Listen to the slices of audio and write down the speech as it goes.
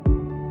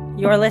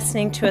You're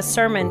listening to a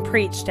sermon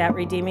preached at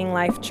Redeeming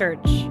Life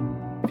Church.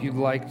 If you'd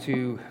like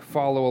to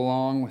follow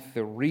along with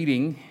the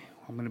reading,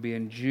 I'm going to be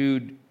in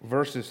Jude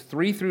verses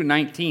 3 through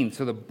 19,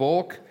 so the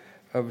bulk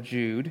of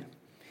Jude.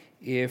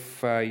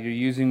 If you're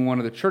using one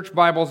of the church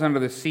Bibles under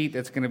the seat,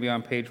 that's going to be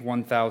on page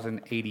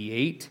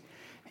 1088,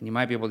 and you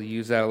might be able to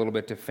use that a little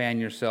bit to fan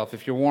yourself.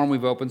 If you're warm,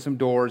 we've opened some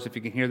doors. If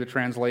you can hear the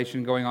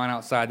translation going on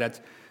outside, that's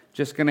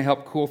just going to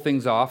help cool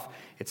things off.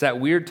 It's that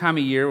weird time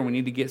of year when we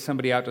need to get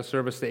somebody out to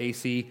service the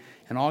AC,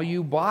 and all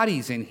you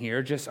bodies in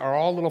here just are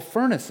all little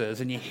furnaces,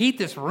 and you heat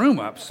this room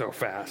up so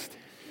fast.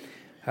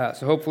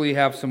 So hopefully you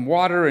have some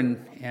water,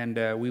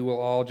 and we will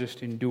all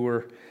just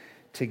endure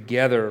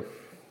together.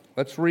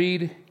 Let's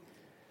read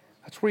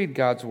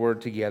God's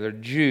word together.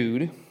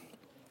 Jude,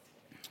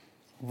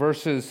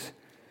 verses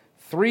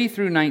 3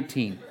 through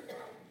 19.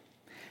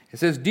 It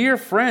says, "Dear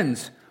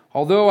friends,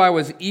 although I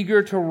was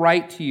eager to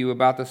write to you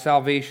about the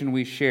salvation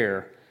we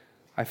share,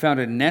 I found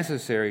it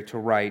necessary to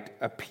write,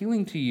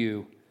 appealing to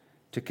you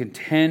to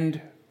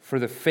contend for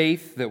the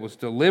faith that was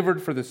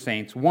delivered for the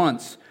saints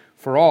once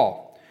for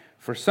all.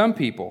 For some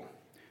people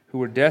who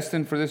were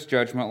destined for this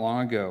judgment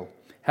long ago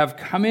have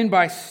come in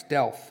by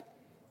stealth.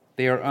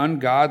 They are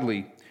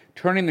ungodly,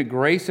 turning the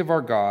grace of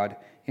our God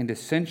into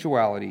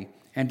sensuality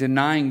and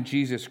denying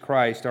Jesus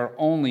Christ, our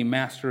only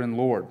Master and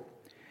Lord.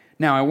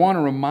 Now, I want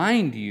to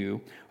remind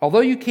you, although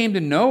you came to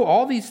know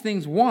all these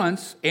things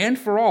once and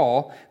for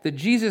all, that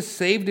Jesus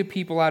saved a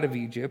people out of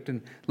Egypt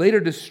and later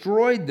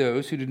destroyed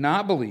those who did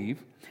not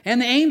believe,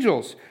 and the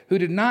angels who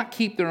did not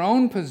keep their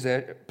own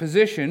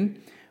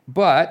position,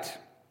 but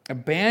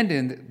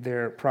abandoned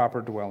their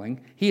proper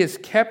dwelling. He is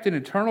kept in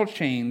eternal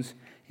chains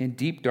in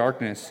deep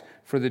darkness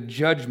for the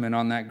judgment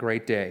on that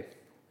great day.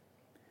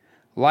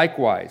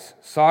 Likewise,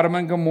 Sodom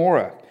and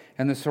Gomorrah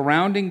and the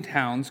surrounding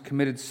towns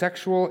committed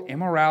sexual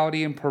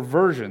immorality and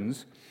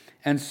perversions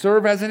and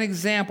serve as an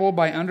example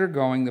by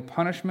undergoing the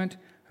punishment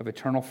of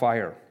eternal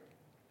fire.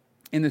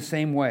 In the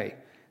same way,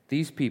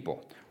 these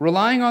people,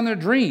 relying on their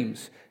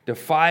dreams,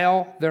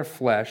 defile their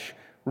flesh,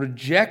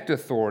 reject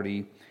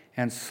authority,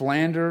 and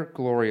slander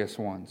glorious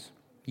ones.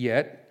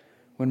 Yet,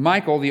 when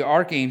Michael, the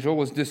archangel,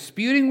 was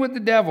disputing with the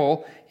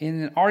devil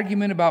in an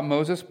argument about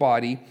Moses'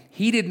 body,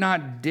 he did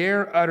not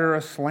dare utter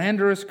a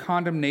slanderous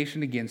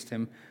condemnation against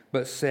him,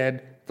 but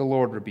said, 'The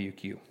Lord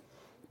rebuke you.'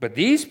 But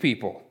these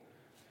people,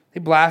 they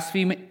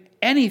blaspheme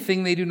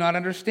anything they do not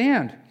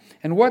understand.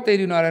 And what they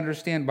do not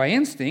understand by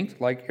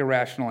instinct, like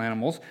irrational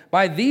animals,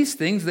 by these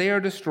things they are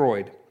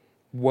destroyed.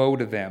 Woe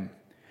to them!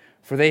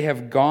 For they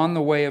have gone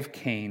the way of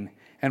Cain,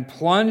 and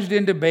plunged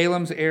into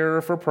Balaam's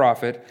error for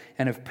profit,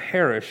 and have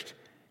perished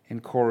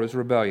in Korah's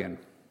rebellion."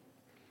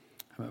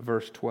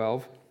 Verse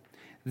 12.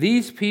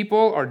 "These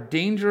people are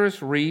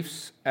dangerous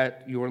reefs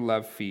at your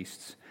love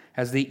feasts,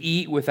 as they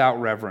eat without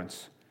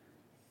reverence.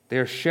 They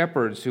are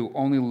shepherds who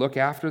only look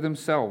after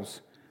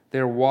themselves. They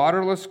are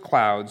waterless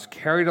clouds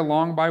carried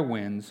along by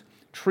winds,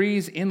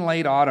 trees in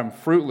late autumn,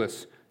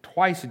 fruitless,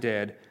 twice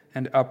dead,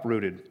 and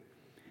uprooted.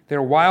 They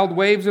are wild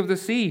waves of the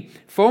sea,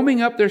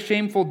 foaming up their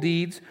shameful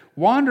deeds,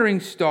 wandering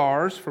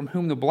stars from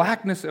whom the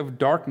blackness of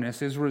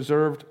darkness is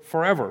reserved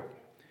forever.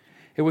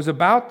 It was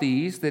about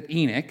these that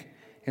Enoch,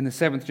 in the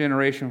 7th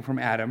generation from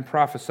Adam,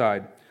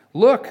 prophesied,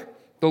 'Look,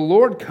 the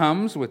Lord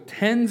comes with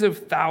tens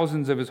of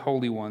thousands of his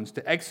holy ones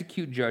to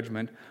execute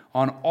judgment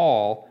on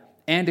all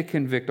and to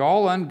convict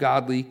all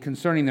ungodly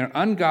concerning their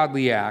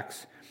ungodly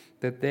acts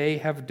that they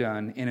have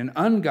done in an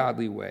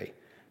ungodly way,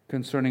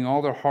 concerning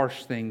all their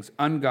harsh things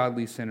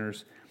ungodly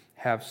sinners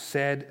have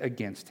said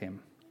against him.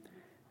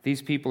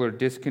 These people are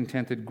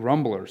discontented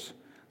grumblers,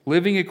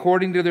 living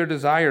according to their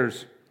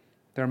desires.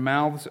 Their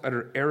mouths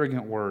utter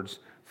arrogant words,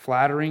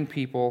 flattering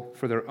people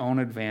for their own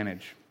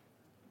advantage.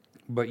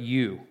 But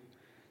you,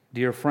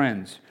 dear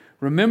friends,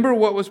 remember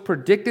what was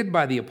predicted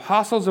by the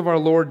apostles of our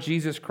Lord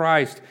Jesus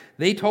Christ.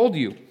 They told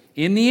you,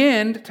 in the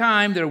end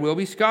time there will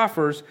be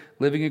scoffers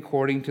living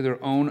according to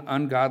their own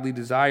ungodly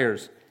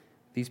desires.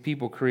 These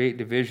people create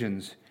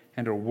divisions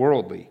and are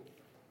worldly,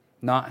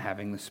 not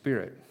having the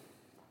Spirit."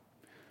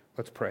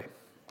 Let's pray.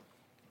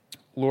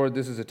 Lord,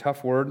 this is a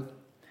tough word.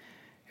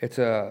 It's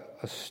a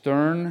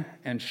stern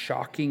and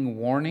shocking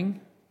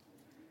warning.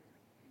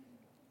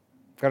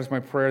 God, it's my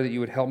prayer that you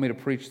would help me to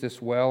preach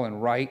this well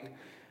and right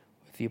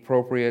with the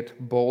appropriate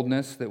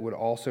boldness that would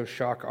also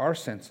shock our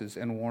senses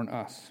and warn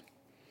us.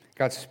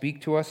 God,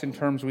 speak to us in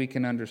terms we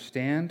can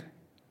understand.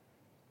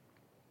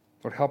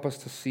 Lord, help us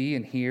to see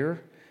and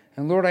hear.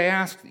 And Lord, I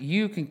ask that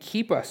you can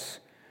keep us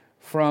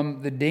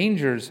from the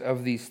dangers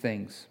of these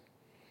things.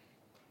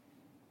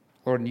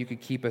 Lord, and you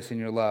could keep us in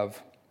your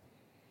love.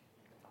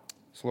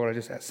 So Lord, I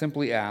just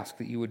simply ask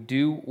that you would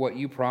do what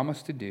you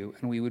promised to do,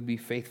 and we would be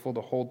faithful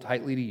to hold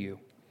tightly to you.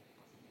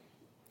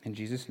 In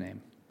Jesus'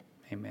 name,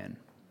 amen.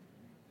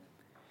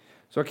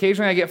 So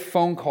occasionally I get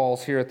phone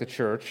calls here at the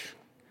church.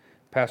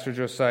 Pastor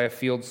Josiah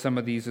fields some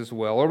of these as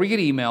well. Or we get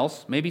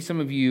emails. Maybe some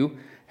of you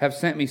have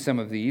sent me some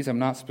of these. I'm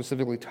not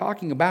specifically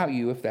talking about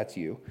you, if that's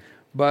you.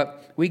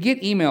 But we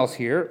get emails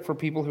here for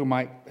people who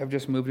might have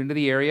just moved into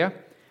the area.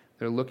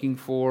 They're looking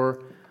for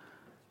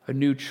a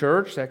new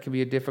church. That can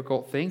be a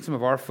difficult thing. Some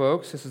of our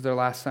folks, this is their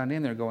last Sunday,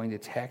 and they're going to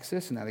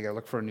Texas, and now they got to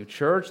look for a new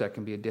church. That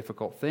can be a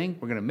difficult thing.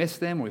 We're going to miss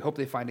them. We hope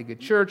they find a good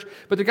church.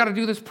 But they've got to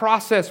do this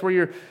process where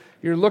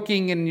you're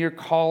looking and you're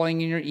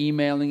calling and you're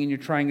emailing and you're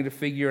trying to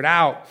figure it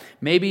out.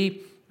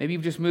 Maybe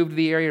you've just moved to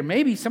the area.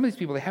 Maybe some of these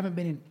people, they haven't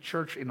been in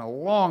church in a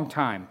long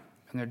time,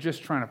 and they're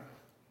just trying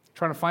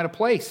to find a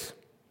place.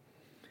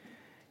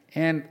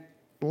 And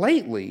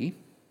lately,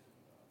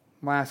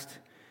 last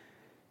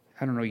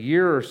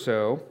year or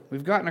so,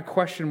 we've gotten a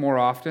question more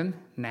often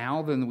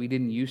now than we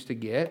didn't used to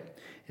get.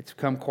 It's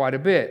come quite a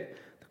bit.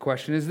 The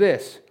question is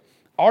this: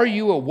 are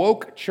you a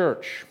woke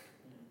church?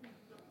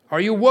 Are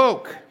you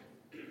woke?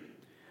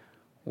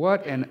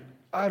 What an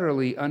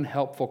utterly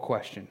unhelpful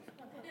question.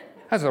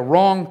 That's a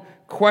wrong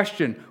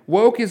question.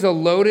 Woke is a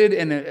loaded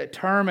and a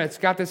term. It's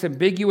got this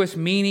ambiguous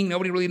meaning.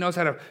 Nobody really knows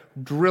how to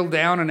drill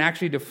down and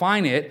actually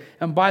define it.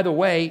 And by the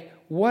way,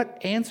 what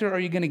answer are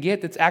you going to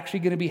get that's actually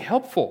going to be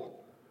helpful?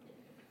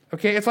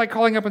 Okay, it's like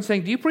calling up and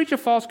saying, do you preach a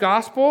false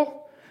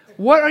gospel?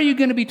 What are you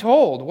going to be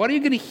told? What are you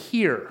going to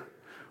hear?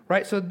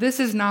 Right? So this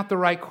is not the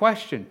right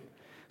question.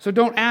 So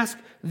don't ask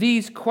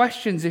these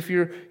questions if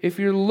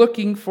you're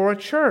looking for a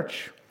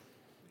church.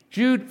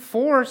 Jude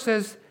 4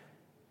 says,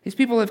 these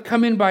people have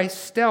come in by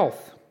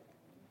stealth.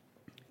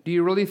 Do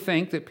you really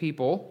think that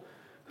people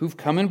who've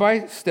come in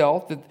by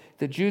stealth,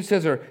 that Jude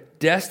says are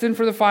destined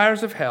for the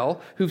fires of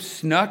hell, who've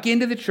snuck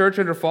into the church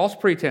under false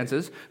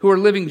pretenses, who are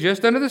living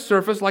just under the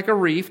surface like a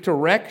reef to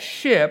wreck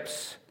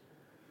ships,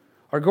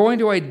 are going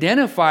to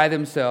identify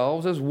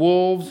themselves as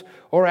wolves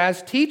or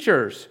as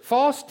teachers,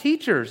 false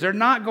teachers? They're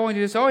not going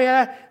to just, oh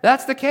yeah,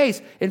 that's the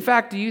case. In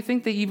fact, do you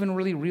think they even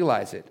really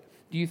realize it?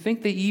 Do you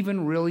think they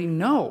even really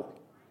know?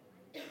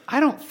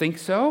 I don't think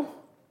so.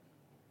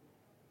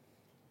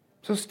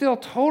 So still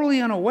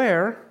totally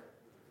unaware,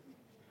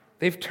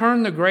 they've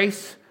turned the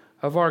grace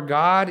of our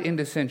God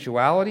into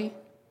sensuality.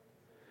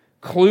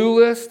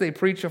 Clueless, they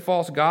preach a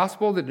false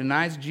gospel that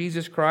denies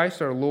Jesus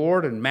Christ, our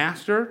Lord and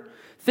Master,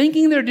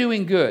 thinking they're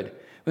doing good.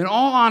 In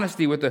all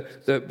honesty, with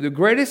the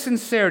greatest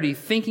sincerity,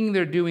 thinking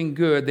they're doing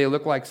good, they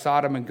look like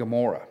Sodom and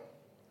Gomorrah.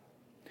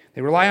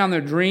 They rely on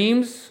their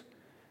dreams,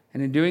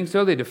 and in doing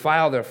so, they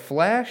defile their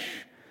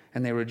flesh,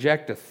 and they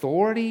reject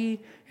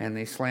authority, and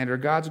they slander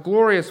God's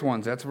glorious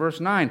ones. That's verse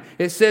 9.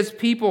 It says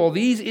people,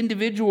 these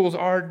individuals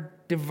are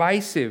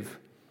divisive.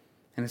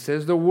 And it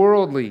says they're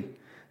worldly.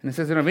 And it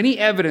says they don't have any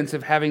evidence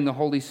of having the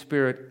Holy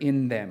Spirit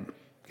in them.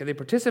 Okay, they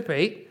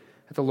participate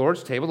at the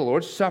Lord's table, the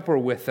Lord's Supper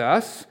with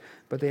us,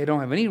 but they don't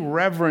have any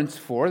reverence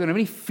for it. They don't have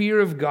any fear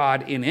of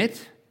God in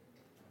it.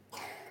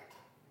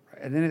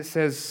 And then it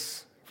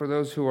says, for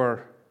those who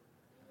are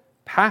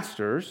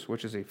pastors,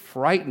 which is a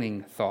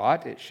frightening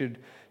thought, it should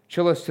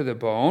chill us to the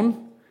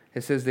bone.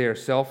 It says they are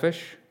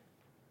selfish,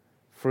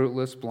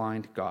 fruitless,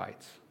 blind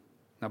guides.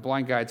 Now,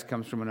 blind guides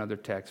comes from another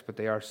text, but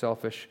they are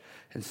selfish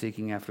and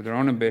seeking after their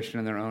own ambition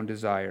and their own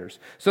desires.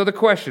 So the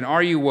question,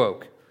 are you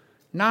woke?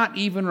 Not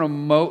even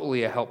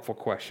remotely a helpful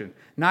question.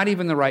 Not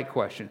even the right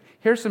question.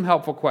 Here's some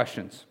helpful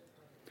questions.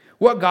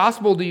 What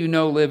gospel do you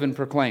know, live, and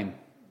proclaim?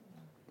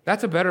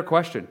 That's a better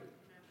question.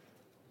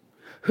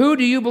 Who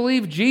do you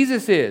believe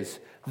Jesus is?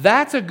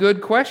 That's a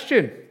good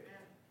question.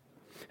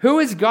 Who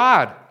is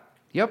God?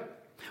 Yep.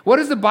 What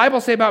does the Bible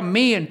say about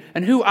me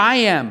and who I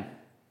am?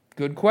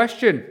 Good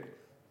question.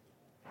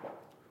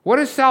 What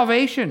is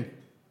salvation?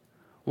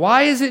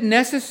 Why is it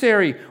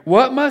necessary?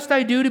 What must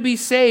I do to be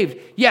saved?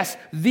 Yes,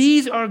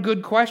 these are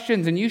good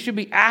questions, and you should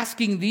be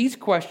asking these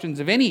questions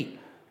of any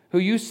who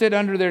you sit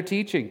under their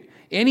teaching,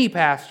 any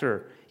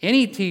pastor,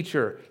 any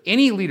teacher,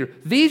 any leader.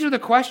 These are the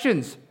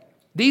questions.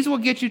 These will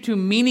get you to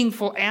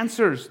meaningful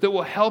answers that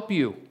will help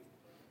you.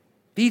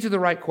 These are the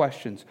right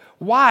questions.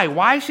 Why?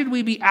 Why should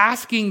we be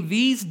asking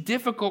these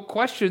difficult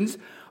questions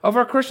of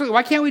our Christian?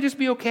 Why can't we just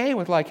be okay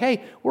with like,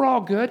 hey, we're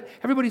all good.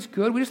 Everybody's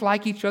good. We just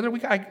like each other.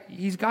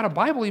 He's got a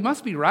Bible. He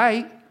must be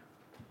right.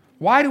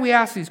 Why do we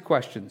ask these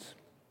questions?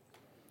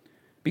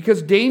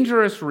 Because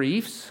dangerous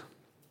reefs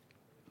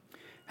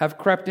have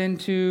crept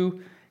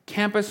into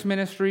campus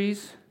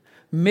ministries,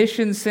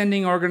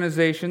 mission-sending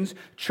organizations,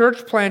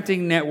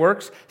 church-planting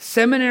networks,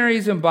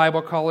 seminaries and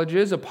Bible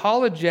colleges,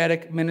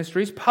 apologetic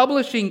ministries,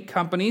 publishing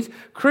companies,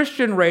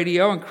 Christian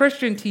radio and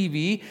Christian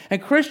TV,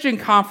 and Christian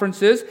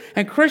conferences,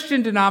 and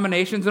Christian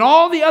denominations, and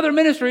all the other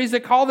ministries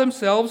that call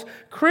themselves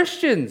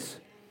Christians.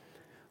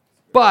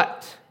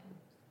 But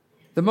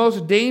the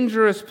most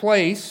dangerous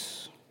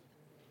place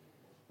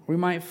we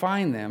might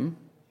find them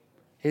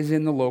is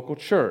in the local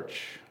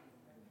church.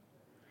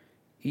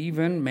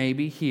 Even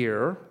maybe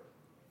here,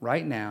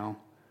 right now,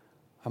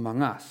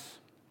 among us.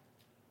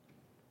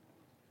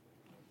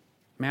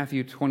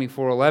 Matthew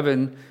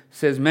 24:11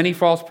 says, many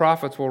false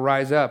prophets will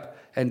rise up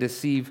and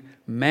deceive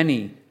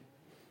many.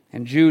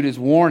 And Jude is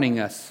warning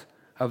us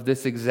of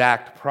this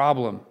exact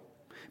problem.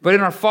 But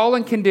in our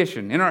fallen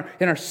condition, in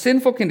our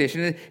sinful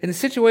condition, in the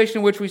situation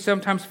in which we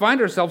sometimes find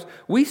ourselves,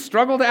 we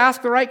struggle to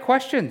ask the right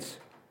questions.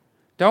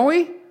 Don't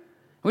we?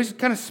 We just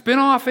kind of spin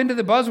off into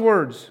the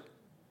buzzwords.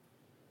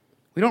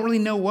 We don't really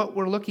know what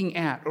we're looking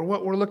at or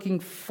what we're looking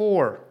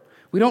for.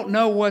 We don't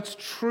know what's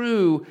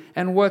true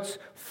and what's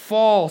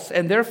false,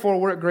 and therefore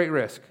we're at great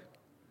risk.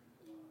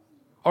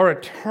 Our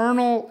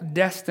eternal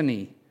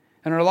destiny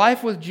and our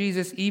life with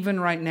Jesus, even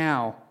right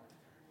now,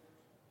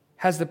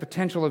 has the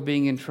potential of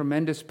being in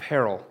tremendous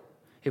peril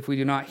if we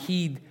do not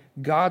heed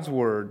God's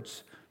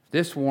words,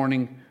 this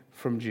warning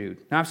from Jude.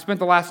 Now, I've spent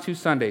the last 2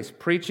 Sundays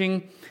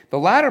preaching the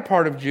latter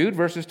part of Jude,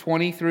 verses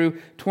 20 through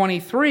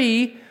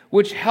 23,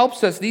 which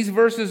helps us. These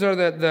verses are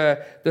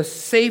the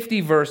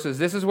safety verses.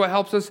 This is what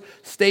helps us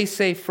stay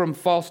safe from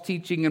false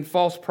teaching and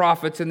false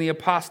prophets and the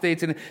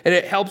apostates, and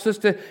it helps us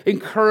to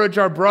encourage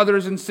our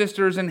brothers and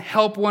sisters and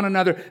help one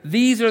another.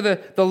 These are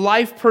the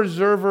life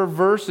preserver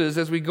verses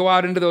as we go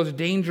out into those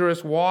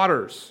dangerous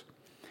waters.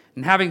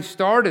 And having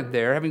started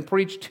there, having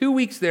preached 2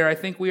 weeks there, I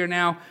think we are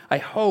now, I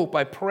hope,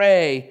 I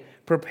pray,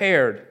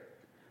 prepared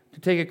to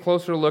take a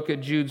closer look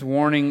at Jude's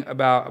warning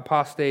about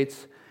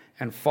apostates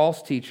and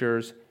false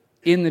teachers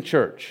in the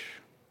church.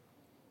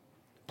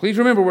 Please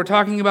remember, we're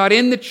talking about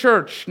in the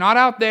church, not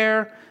out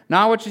there,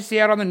 not what you see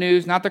out on the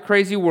news, not the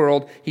crazy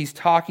world. He's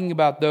talking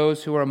about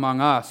those who are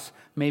among us,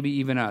 maybe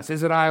even us.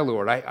 Is it I,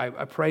 Lord?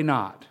 I pray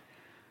not.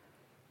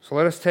 So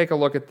let us take a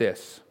look at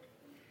this.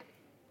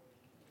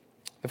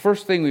 The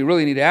first thing we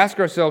really need to ask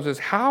ourselves is,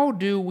 how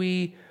do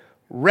we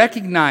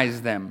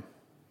recognize them?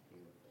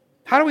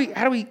 How do we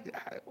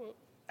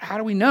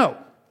know?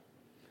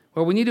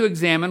 Well, we need to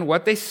examine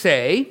what they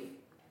say,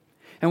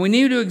 and we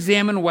need to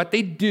examine what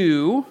they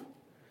do,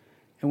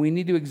 and we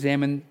need to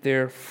examine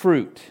their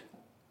fruit.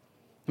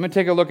 I'm going to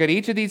take a look at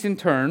each of these in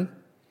turn.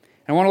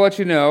 I want to let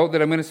you know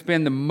that I'm going to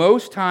spend the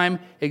most time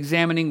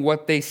examining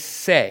what they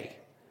say,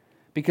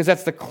 because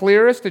that's the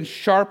clearest and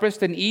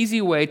sharpest and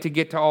easy way to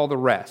get to all the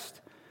rest.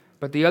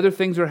 But the other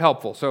things are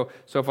helpful. So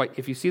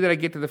if you see that I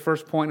get to the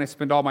first point and I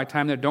spend all my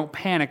time there, don't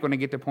panic when I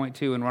get to point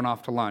 2 and run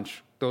off to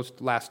lunch. Those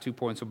last 2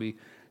 points will be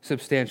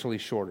substantially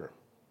shorter.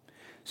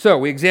 So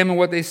we examine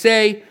what they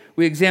say,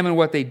 we examine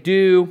what they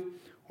do,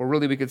 or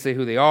really we could say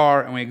who they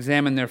are, and we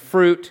examine their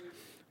fruit.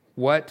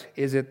 What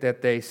is it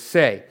that they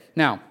say?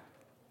 Now,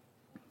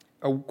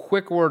 a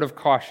quick word of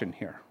caution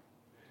here.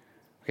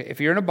 Okay,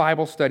 if you're in a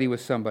Bible study with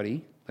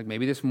somebody, like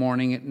maybe this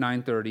morning at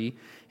 9:30,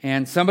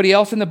 and somebody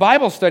else in the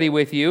Bible study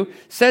with you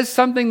says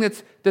something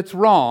that's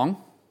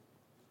wrong,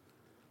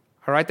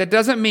 all right, that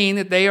doesn't mean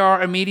that they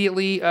are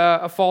immediately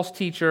a false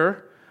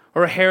teacher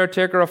or a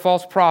heretic or a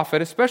false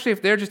prophet, especially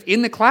if they're just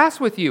in the class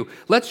with you.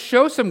 Let's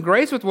show some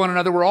grace with one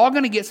another. We're all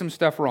going to get some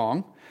stuff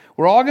wrong.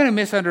 We're all going to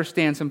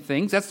misunderstand some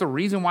things. That's the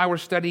reason why we're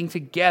studying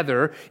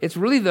together. It's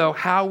really, though,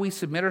 how we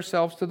submit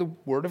ourselves to the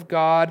Word of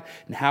God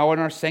and how in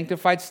our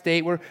sanctified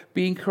state we're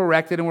being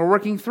corrected and we're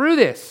working through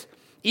this.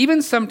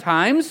 Even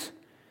sometimes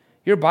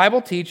your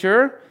Bible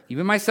teacher,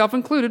 even myself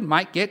included,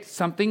 might get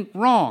something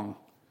wrong.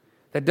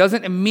 That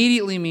doesn't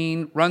immediately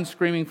mean run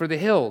screaming for the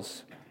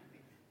hills.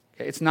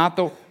 Okay, it's not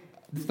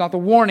the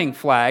warning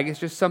flag. It's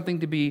just something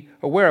to be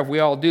aware of. We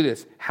all do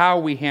this. How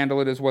we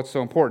handle it is what's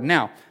so important.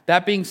 Now,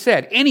 that being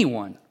said,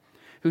 anyone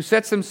who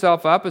sets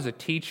himself up as a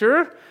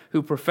teacher,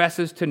 who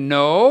professes to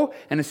know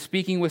and is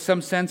speaking with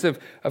some sense of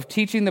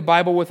teaching the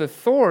Bible with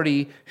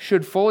authority,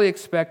 should fully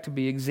expect to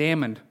be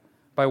examined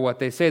by what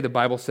they say. The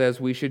Bible says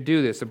we should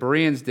do this. The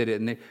Bereans did it,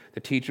 and the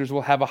teachers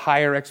will have a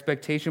higher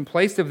expectation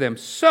placed of them.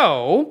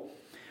 So,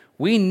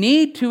 we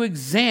need to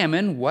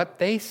examine what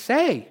they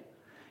say.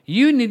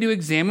 You need to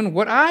examine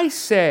what I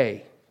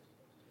say.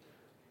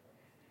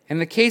 In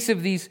the case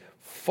of these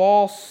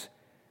false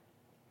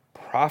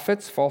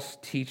prophets, false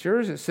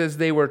teachers, it says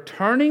they were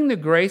turning the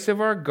grace of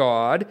our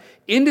God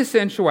into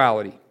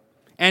sensuality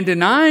and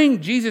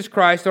denying Jesus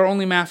Christ, our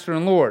only Master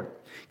and Lord.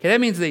 Okay,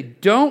 that means they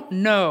don't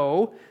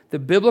know the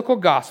biblical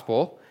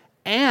gospel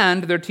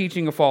and they're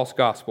teaching a false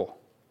gospel.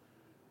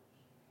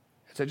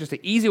 It's just an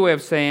easy way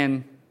of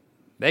saying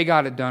they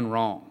got it done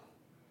wrong.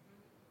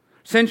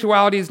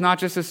 Sensuality is not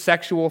just a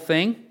sexual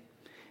thing.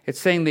 It's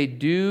saying they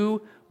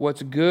do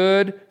what's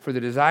good for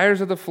the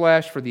desires of the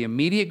flesh, for the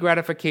immediate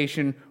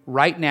gratification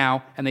right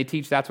now, and they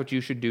teach that's what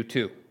you should do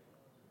too.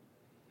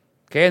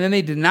 Okay, and then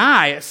they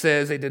deny, it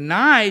says, they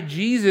deny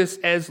Jesus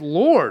as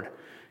Lord.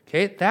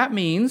 Okay, that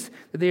means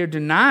that they are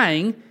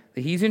denying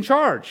that He's in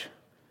charge,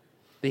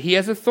 that He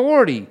has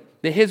authority,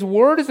 that His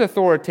Word is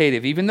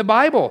authoritative, even the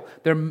Bible.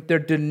 They're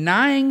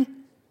denying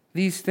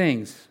these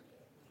things.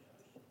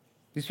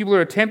 These people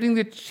are attempting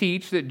to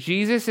teach that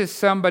Jesus is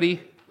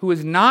somebody who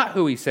is not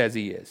who He says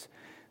He is.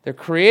 They're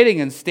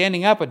creating and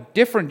standing up a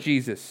different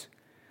Jesus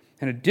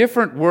and a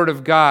different Word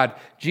of God.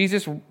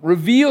 Jesus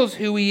reveals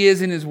who He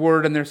is in His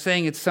Word, and they're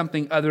saying it's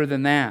something other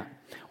than that.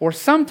 Or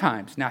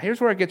sometimes, now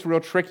here's where it gets real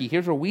tricky.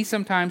 Here's where we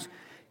sometimes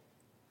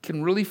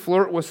can really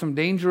flirt with some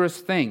dangerous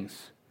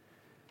things.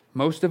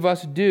 Most of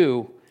us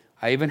do.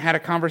 I even had a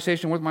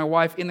conversation with my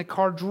wife in the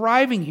car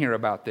driving here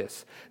about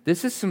this.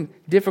 This is some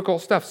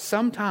difficult stuff.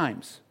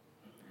 Sometimes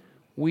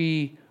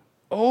we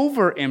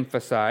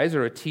overemphasize,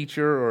 or a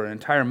teacher or an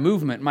entire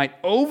movement might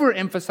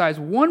overemphasize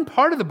one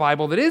part of the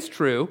Bible that is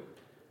true,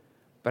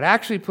 but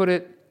actually put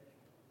it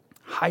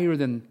higher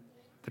than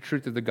the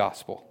truth of the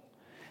gospel.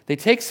 They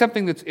take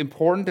something that's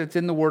important, that's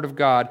in the Word of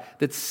God,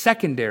 that's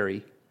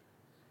secondary,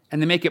 and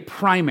they make it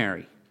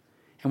primary.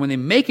 And when they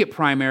make it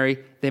primary,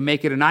 they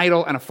make it an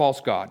idol and a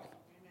false god.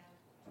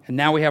 And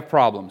now we have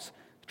problems.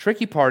 The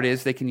tricky part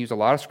is they can use a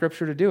lot of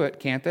Scripture to do it,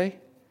 can't they?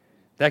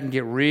 That can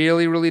get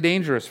really, really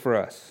dangerous for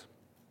us.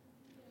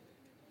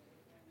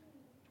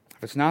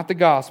 If it's not the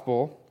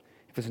gospel,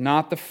 if it's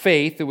not the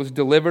faith that was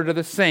delivered to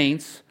the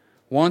saints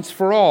once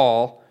for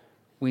all,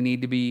 we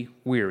need to be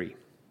weary.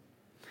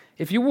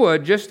 If you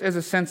would, just as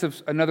a sense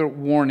of another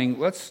warning,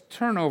 let's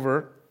turn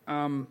over,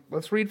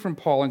 let's read from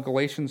Paul in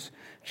Galatians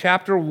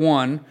chapter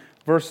 1,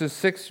 verses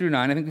 6 through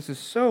 9. I think this is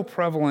so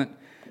prevalent.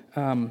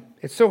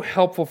 It's so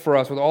helpful for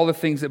us with all the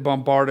things that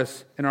bombard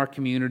us in our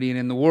community and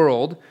in the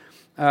world.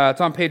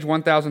 It's on page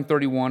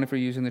 1031 if you're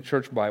using the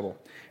church Bible.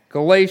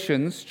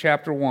 Galatians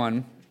chapter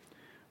 1,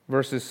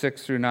 verses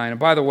 6 through 9. And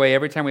by the way,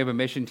 every time we have a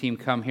mission team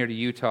come here to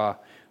Utah,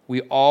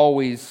 we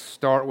always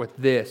start with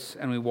this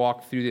and we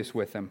walk through this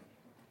with them.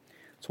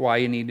 That's why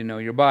you need to know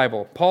your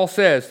Bible. Paul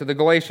says to the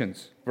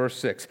Galatians, verse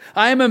 6,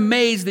 I am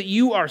amazed that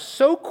you are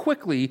so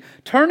quickly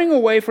turning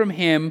away from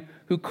him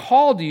who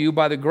called you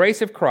by the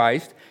grace of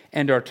Christ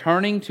and are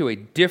turning to a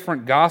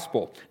different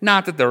gospel.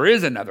 Not that there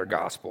is another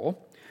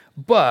gospel,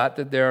 but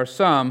that there are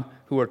some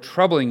who are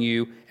troubling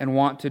you and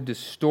want to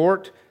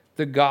distort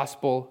the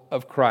gospel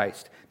of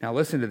Christ. Now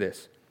listen to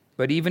this.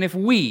 But even if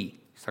we,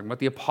 he's talking about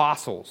the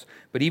apostles,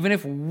 but even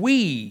if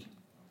we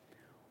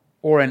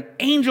or an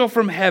angel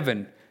from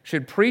heaven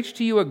should preach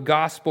to you a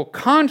gospel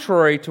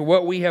contrary to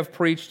what we have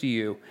preached to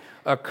you,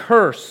 a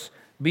curse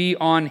be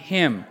on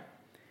him.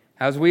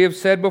 As we have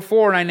said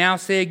before, and I now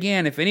say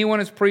again, if anyone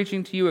is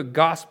preaching to you a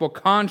gospel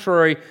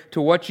contrary to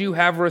what you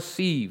have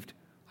received,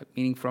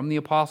 meaning from the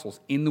apostles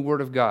in the Word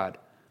of God,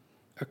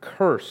 a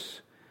curse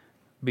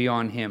be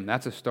on him.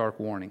 That's a stark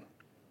warning.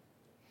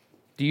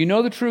 Do you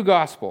know the true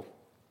gospel?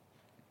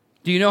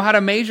 Do you know how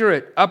to measure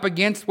it up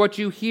against what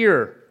you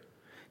hear?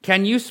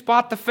 Can you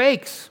spot the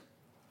fakes?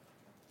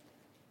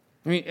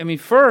 I mean,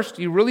 first,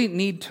 you really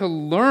need to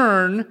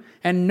learn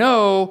and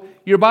know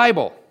your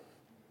Bible.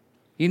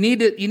 You need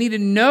to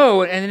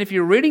know, and then if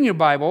you're reading your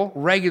Bible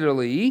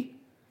regularly,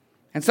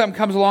 and something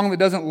comes along that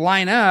doesn't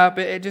line up,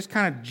 it just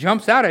kind of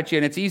jumps out at you,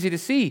 and it's easy to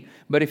see.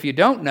 But if you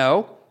don't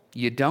know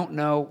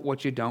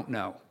what you don't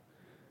know.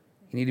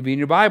 You need to be in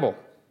your Bible.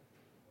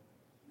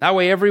 That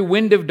way, every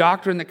wind of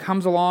doctrine that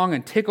comes along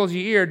and tickles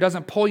your ear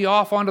doesn't pull you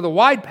off onto the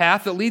wide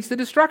path that leads to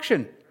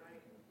destruction.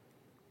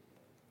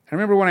 I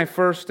remember when I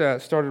first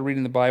started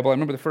reading the Bible, I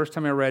remember the first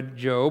time I read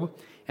Job,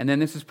 and then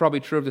this is probably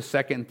true of the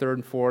second and third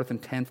and fourth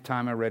and 10th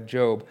time I read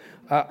Job.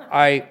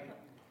 I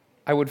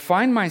would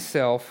find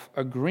myself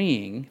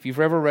agreeing, if you've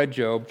ever read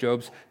Job,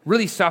 Job's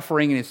really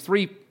suffering, and his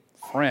three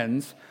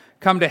friends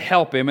come to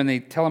help him, and they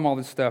tell him all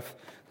this stuff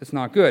that's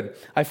not good.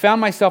 I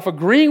found myself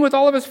agreeing with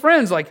all of his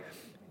friends, like,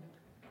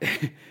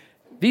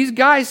 these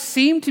guys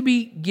seem to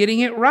be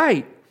getting it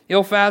right.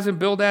 Eliphaz and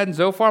Bildad and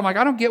Zophar, I'm like,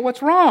 I don't get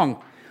what's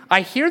wrong.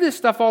 I hear this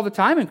stuff all the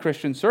time in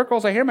Christian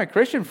circles. I hear my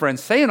Christian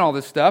friends saying all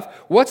this stuff.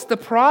 What's the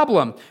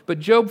problem? But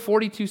Job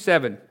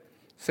 42:7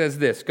 says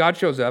this. God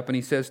shows up and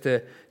he says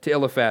to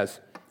Eliphaz,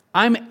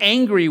 I'm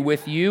angry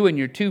with you and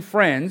your two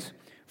friends,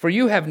 for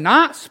you have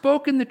not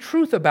spoken the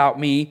truth about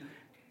me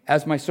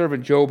as my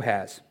servant Job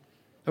has.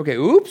 Okay,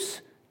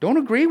 oops. Don't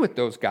agree with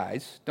those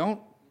guys.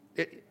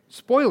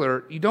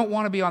 Spoiler, you don't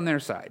want to be on their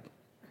side.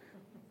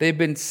 They've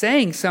been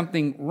saying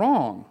something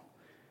wrong.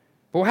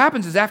 But what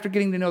happens is after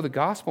getting to know the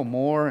gospel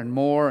more and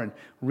more and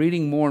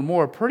reading more and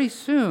more, pretty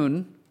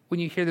soon when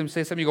you hear them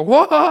say something, you go,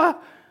 whoa,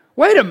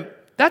 wait a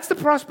minute, that's the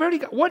prosperity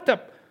God. What the?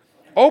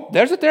 Oh,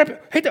 there's a therapy.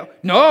 Hey,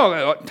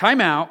 no,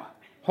 time out.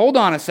 Hold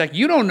on a sec.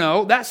 You don't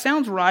know. That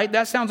sounds right.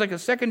 That sounds like a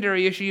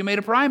secondary issue. You made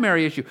a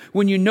primary issue.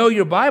 When you know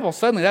your Bible,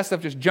 suddenly that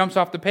stuff just jumps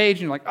off the page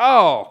and you're like,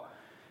 oh,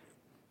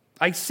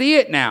 I see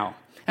it now.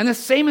 And the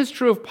same is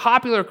true of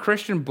popular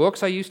Christian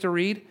books I used to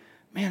read.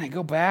 Man, I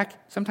go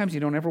back. Sometimes you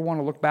don't ever want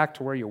to look back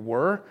to where you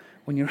were.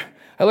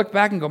 I look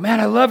back and go, man,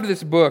 I loved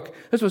this book.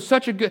 This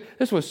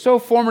was so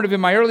formative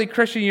in my early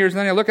Christian years. And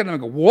then I look at them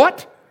and go,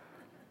 what?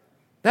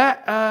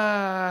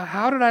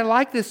 How did I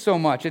like this so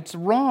much? It's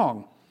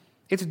wrong.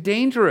 It's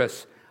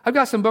dangerous. I've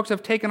got some books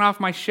I've taken off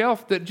my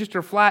shelf that just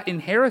are flat in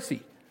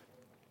heresy.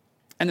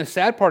 And the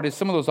sad part is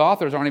some of those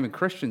authors aren't even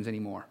Christians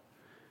anymore.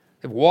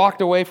 They've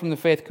walked away from the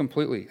faith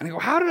completely. And I go,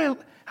 how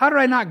did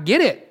I not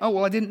get it? Oh,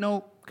 well, I didn't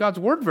know God's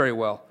word very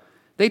well.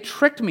 They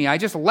tricked me. I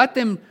just let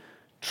them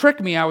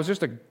trick me. I was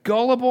just a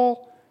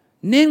gullible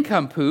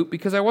nincompoop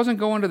because I wasn't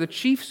going to the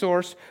chief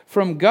source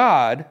from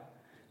God,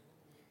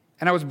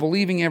 and I was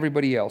believing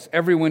everybody else,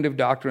 every wind of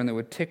doctrine that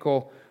would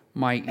tickle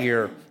my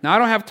ear. Now, I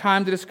don't have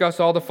time to discuss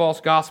all the false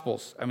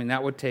gospels. I mean,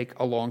 that would take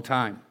a long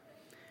time.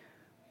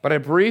 But I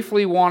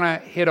briefly want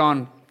to hit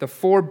on the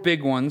four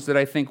big ones that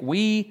I think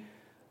we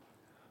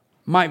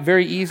might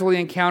very easily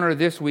encounter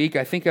this week.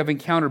 I think I've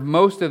encountered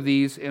most of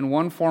these in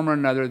one form or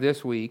another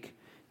this week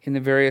in the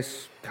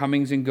various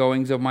comings and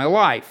goings of my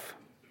life.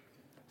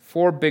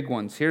 Four big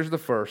ones. Here's the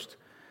first.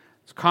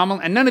 It's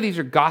common, and none of these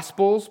are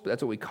gospels, but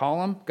that's what we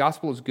call them.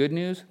 Gospel is good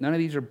news. None of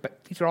these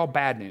are all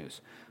bad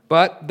news.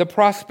 But the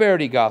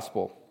prosperity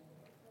gospel,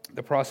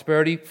 the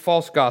prosperity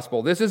false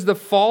gospel. This is the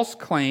false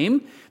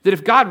claim that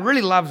if God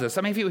really loves us,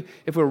 I mean,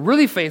 if we're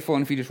really faithful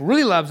and if He just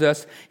really loves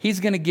us, He's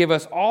going to give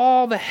us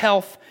all the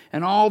health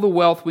and all the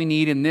wealth we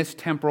need in this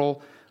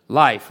temporal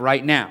life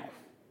right now.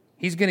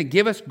 He's going to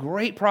give us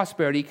great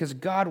prosperity because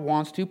God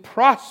wants to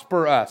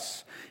prosper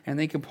us. And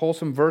they can pull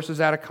some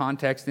verses out of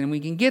context and we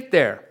can get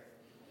there.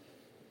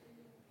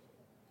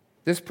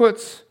 This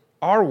puts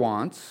our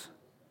wants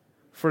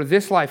for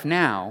this life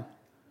now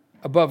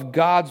above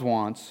God's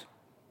wants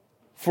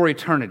for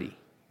eternity.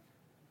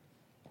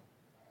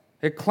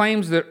 It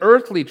claims that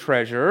earthly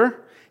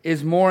treasure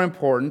is more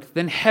important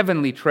than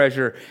heavenly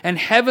treasure. And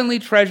heavenly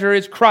treasure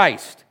is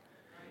Christ.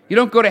 You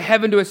don't go to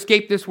heaven to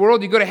escape this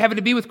world. You go to heaven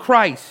to be with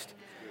Christ.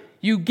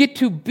 You get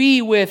to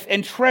be with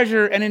and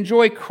treasure and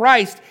enjoy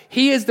Christ.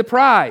 He is the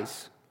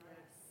prize.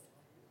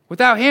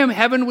 Without Him,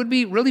 heaven would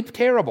be really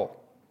terrible.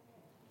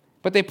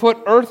 But they put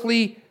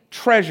earthly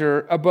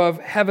treasure above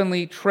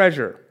heavenly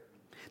treasure.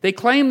 They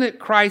claim that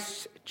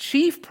Christ's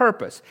chief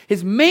purpose,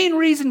 His main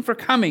reason for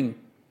coming,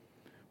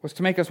 was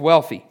to make us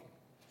wealthy,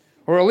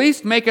 or at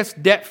least make us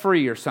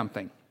debt-free or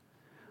something.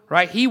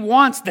 Right? He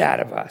wants that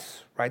of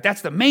us. Right?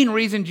 That's the main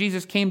reason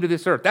Jesus came to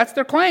this earth. That's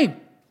their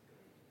claim.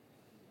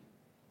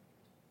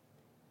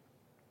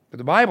 But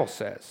the Bible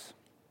says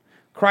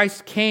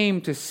Christ came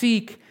to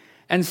seek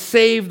and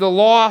save the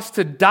lost,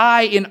 to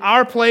die in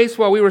our place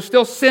while we were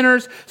still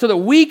sinners, so that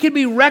we could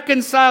be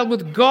reconciled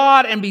with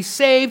God and be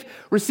saved,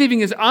 receiving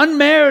His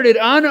unmerited,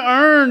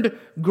 unearned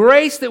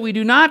grace that we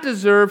do not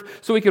deserve,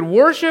 so we could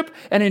worship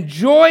and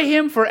enjoy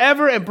Him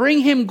forever and bring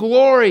Him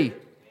glory.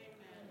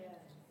 Amen.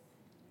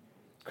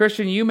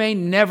 Christian, you may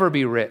never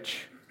be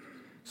rich,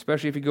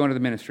 especially if you go into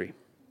the ministry.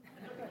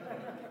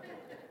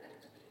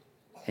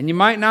 And you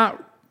might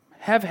not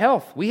have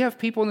health. We have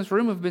people in this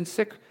room who have been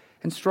sick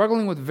and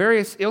struggling with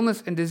various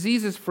illness and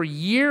diseases for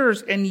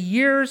years and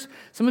years.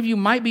 Some of you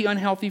might be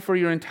unhealthy for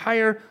your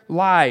entire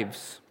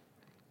lives.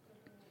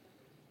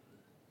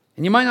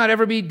 And you might not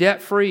ever be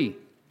debt-free.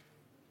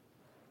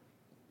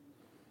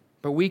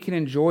 But we can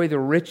enjoy the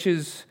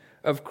riches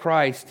of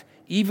Christ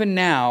even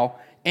now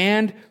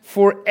and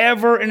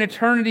forever in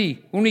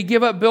eternity when we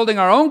give up building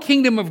our own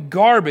kingdom of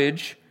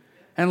garbage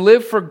and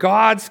live for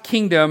God's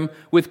kingdom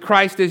with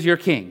Christ as your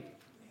king.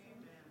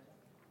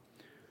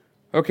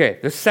 Okay,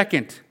 the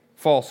second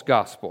false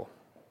gospel.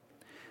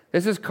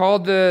 This is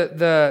called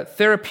the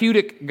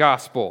therapeutic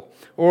gospel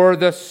or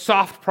the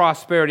soft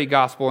prosperity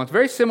gospel. And it's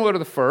very similar to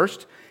the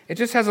first. It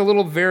just has a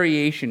little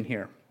variation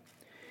here.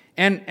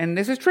 And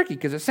this is tricky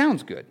because it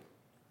sounds good.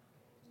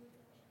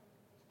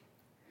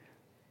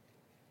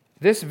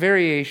 This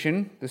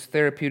variation, this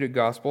therapeutic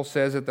gospel,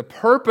 says that the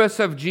purpose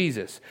of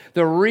Jesus,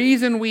 the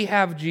reason we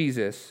have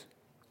Jesus,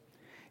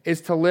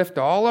 is to lift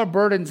all our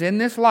burdens in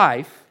this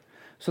life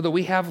so that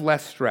we have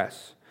less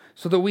stress,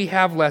 so that we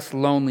have less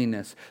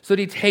loneliness, so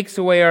that He takes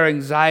away our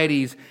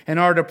anxieties and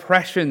our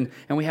depression,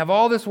 and we have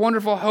all this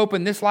wonderful hope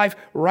in this life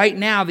right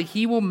now that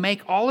He will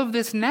make all of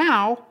this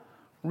now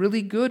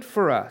really good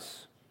for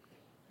us.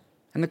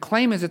 And the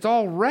claim is it's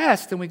all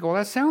rest, and we go, well,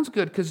 that sounds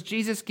good because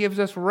Jesus gives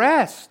us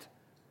rest.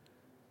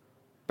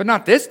 But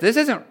not this. This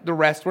isn't the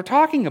rest we're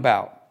talking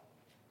about.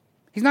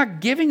 He's not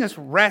giving us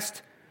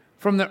rest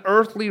from the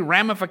earthly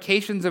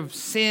ramifications of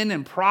sin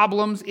and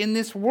problems in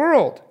this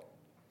world.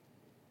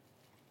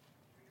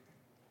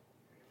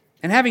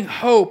 And having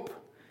hope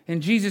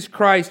in Jesus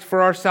Christ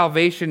for our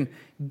salvation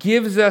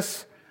gives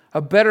us a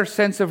better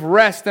sense of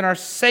rest, and our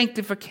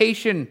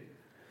sanctification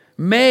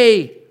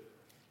may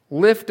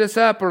lift us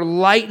up or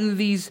lighten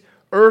these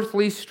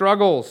earthly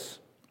struggles.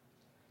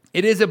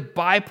 It is a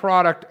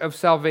byproduct of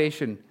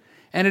salvation,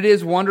 and it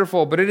is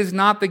wonderful, but it is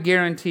not the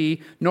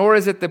guarantee, nor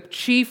is it the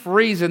chief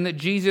reason that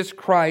Jesus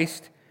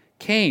Christ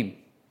came.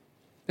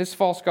 This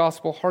false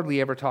gospel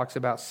hardly ever talks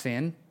about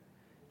sin,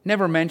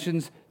 never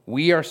mentions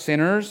we are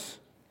sinners.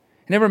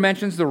 It never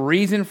mentions the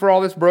reason for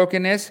all this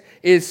brokenness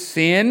is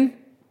sin.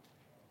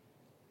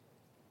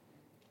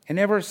 It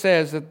never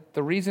says that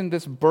the reason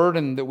this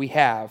burden that we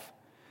have,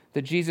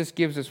 that Jesus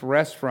gives us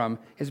rest from,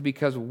 is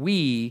because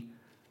we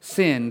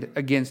sinned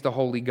against a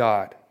holy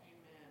God.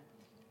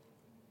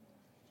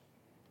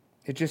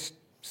 It just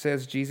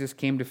says Jesus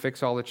came to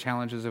fix all the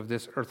challenges of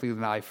this earthly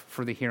life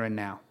for the here and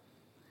now.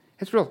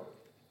 It's real,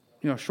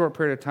 short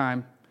period of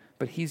time,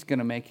 but He's going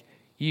to make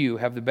you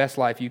have the best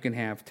life you can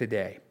have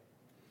today.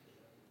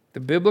 The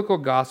biblical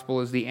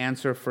gospel is the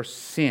answer for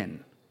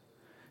sin,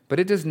 but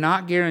it does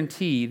not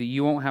guarantee that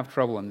you won't have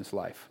trouble in this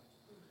life.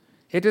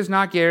 It does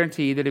not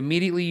guarantee that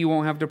immediately you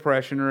won't have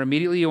depression, or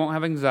immediately you won't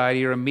have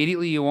anxiety, or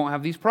immediately you won't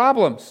have these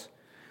problems.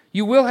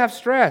 You will have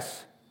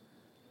stress.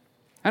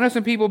 I know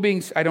some people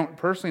I don't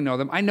personally know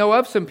them, I know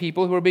of some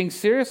people who are being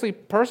seriously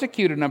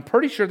persecuted, and I'm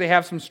pretty sure they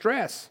have some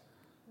stress.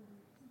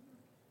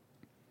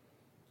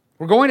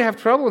 We're going to have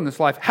trouble in this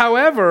life.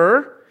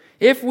 However,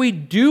 if we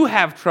do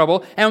have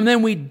trouble, and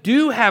then we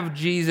do have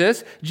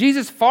Jesus,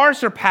 Jesus far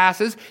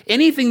surpasses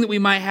anything that we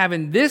might have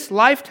in this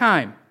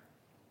lifetime.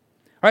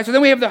 All right, so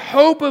then we have the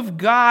hope of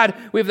God,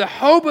 we have the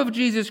hope of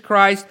Jesus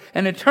Christ,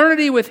 and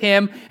eternity with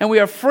Him, and we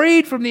are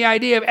freed from the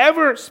idea of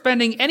ever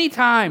spending any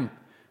time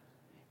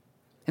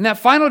in that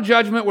final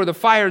judgment where the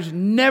fires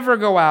never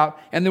go out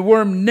and the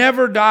worm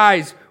never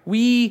dies.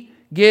 We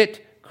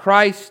get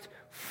Christ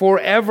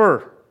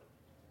forever.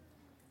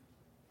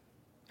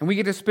 And we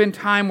get to spend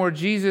time where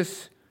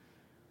Jesus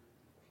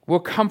will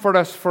comfort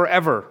us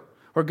forever,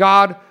 where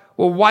God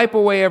will wipe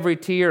away every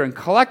tear and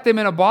collect them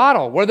in a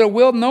bottle, where there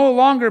will no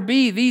longer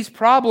be these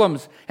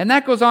problems. And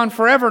that goes on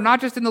forever, not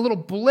just in the little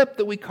blip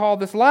that we call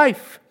this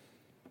life.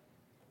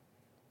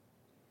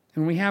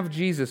 And we have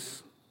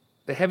Jesus,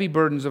 the heavy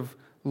burdens of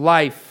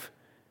life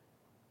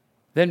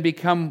then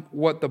become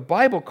what the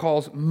Bible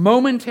calls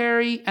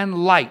momentary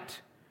and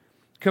light,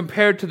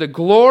 compared to the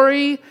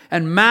glory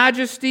and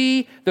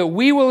majesty that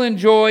we will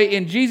enjoy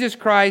in Jesus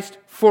Christ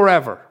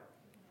forever.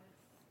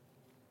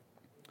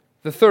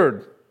 The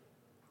third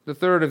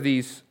of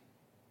these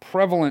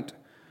prevalent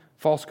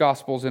false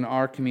gospels in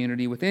our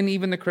community, within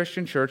even the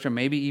Christian church, and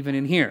maybe even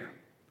in here,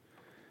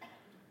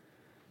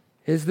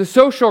 is the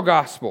social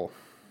gospel.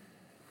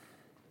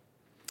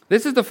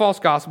 This is the false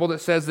gospel that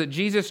says that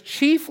Jesus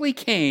chiefly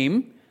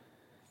came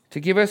to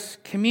give us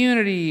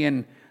community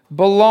and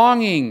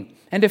belonging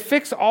and to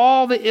fix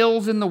all the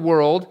ills in the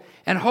world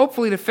and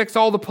hopefully to fix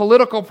all the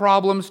political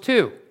problems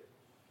too.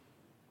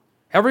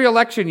 Every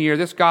election year,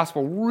 this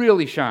gospel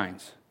really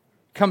shines.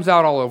 Comes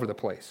out all over the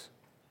place.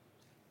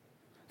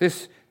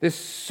 This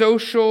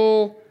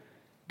social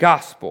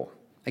gospel,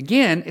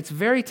 again, it's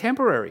very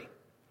temporary.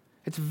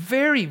 It's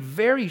very,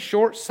 very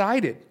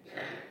short-sighted.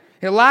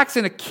 It lacks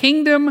in a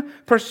kingdom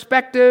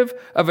perspective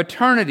of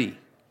eternity.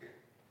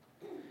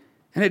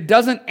 And it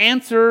doesn't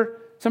answer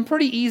some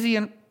pretty easy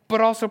but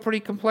also pretty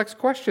complex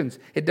questions.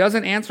 It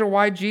doesn't answer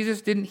why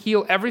Jesus didn't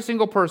heal every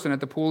single person at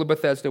the pool of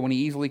Bethesda when he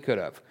easily could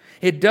have.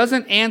 It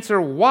doesn't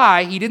answer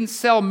why he didn't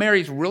sell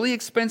Mary's really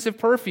expensive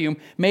perfume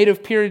made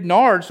of pure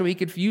nard so he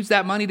could use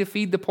that money to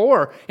feed the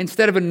poor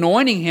instead of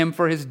anointing him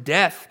for his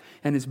death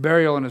and his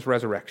burial and his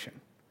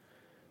resurrection.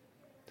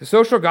 The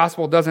social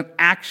gospel doesn't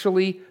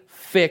actually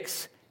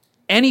fix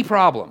any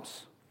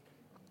problems.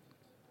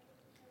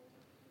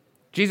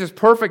 Jesus'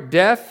 perfect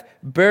death,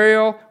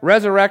 burial,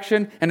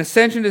 resurrection, and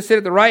ascension to sit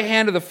at the right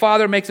hand of the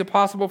Father makes it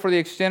possible for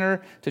the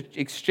sinner to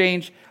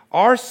exchange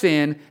our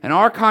sin and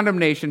our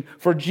condemnation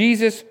for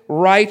Jesus'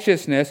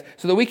 righteousness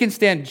so that we can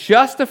stand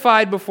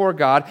justified before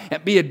God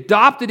and be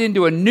adopted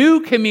into a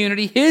new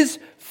community, His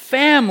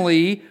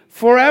family,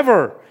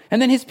 forever.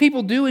 And then His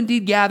people do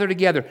indeed gather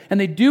together, and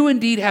they do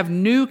indeed have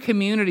new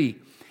community.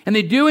 And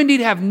they do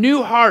indeed have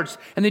new hearts,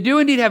 and they do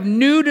indeed have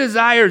new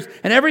desires,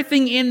 and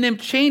everything in them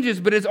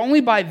changes, but it's only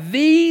by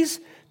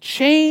these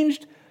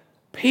changed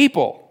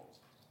people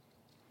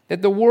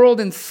that the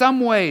world in some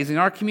ways, in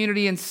our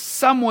community in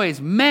some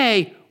ways,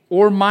 may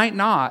or might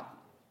not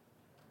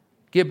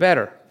get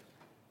better.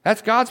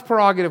 That's God's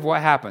prerogative,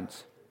 what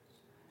happens.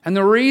 And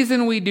the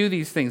reason we do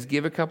these things,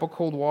 give a cup of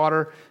cold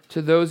water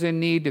to those in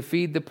need, to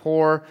feed the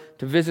poor,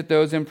 to visit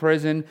those in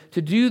prison,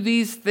 to do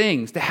these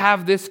things, to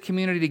have this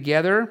community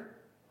together,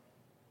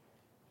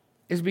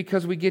 is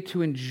because we get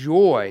to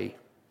enjoy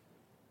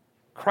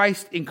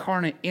Christ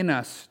incarnate in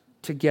us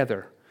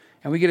together.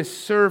 And we get to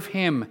serve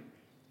Him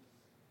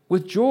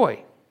with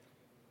joy.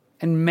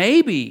 And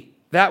maybe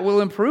that will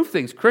improve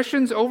things.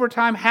 Christians over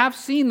time have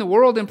seen the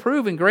world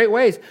improve in great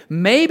ways.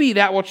 Maybe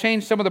that will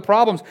change some of the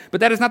problems,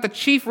 but that is not the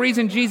chief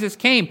reason Jesus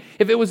came.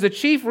 If it was the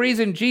chief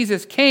reason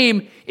Jesus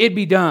came, it'd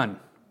be done.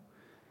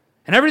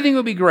 And everything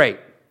would be great.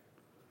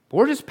 But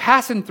we're just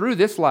passing through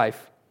this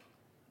life,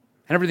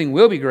 and everything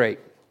will be great.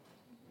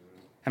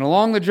 And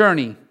along the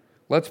journey,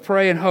 let's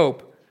pray and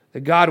hope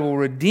that God will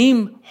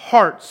redeem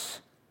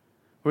hearts,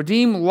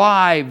 redeem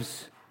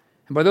lives,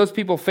 and by those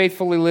people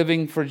faithfully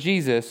living for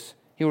Jesus,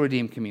 He will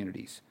redeem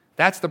communities.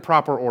 That's the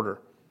proper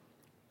order.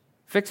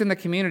 Fixing the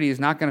community is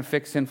not going to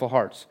fix sinful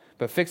hearts,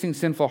 but fixing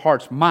sinful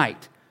hearts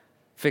might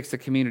fix the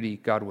community,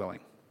 God willing.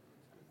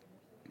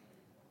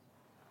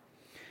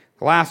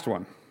 The last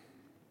one,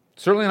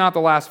 certainly not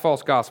the last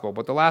false gospel,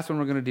 but the last one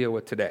we're going to deal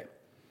with today.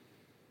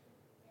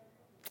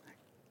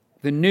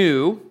 The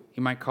new,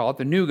 you might call it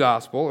the new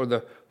gospel, or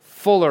the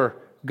fuller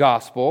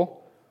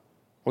gospel,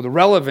 or the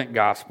relevant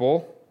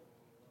gospel.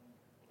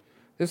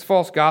 This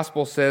false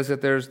gospel says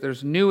that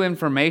there's new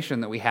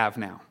information that we have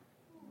now.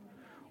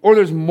 Or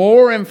there's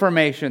more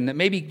information that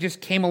maybe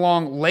just came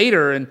along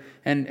later,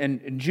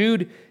 and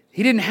Jude,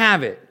 he didn't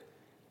have it.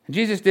 And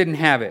Jesus didn't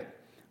have it.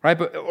 Right?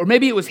 Or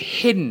maybe it was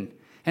hidden,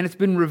 and it's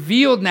been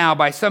revealed now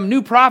by some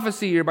new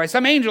prophecy, or by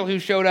some angel who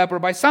showed up, or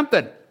by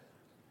something.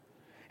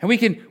 And we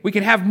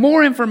can have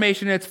more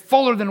information and it's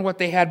fuller than what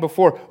they had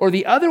before. Or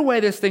the other way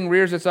this thing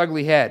rears its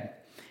ugly head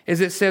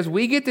is it says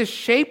we get to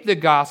shape the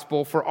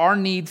gospel for our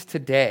needs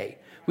today.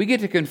 We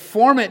get to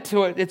conform it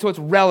to it so it's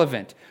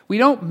relevant. We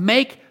don't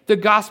make the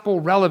gospel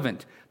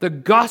relevant. The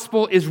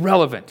gospel is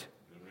relevant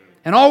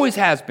and always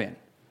has been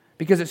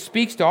because it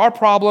speaks to our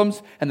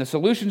problems and the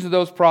solutions to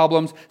those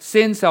problems,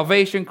 sin,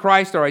 salvation,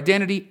 Christ, our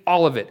identity,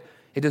 all of it.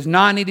 It does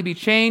not need to be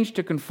changed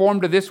to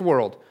conform to this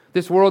world.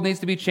 This world needs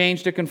to be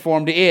changed to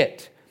conform to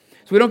it.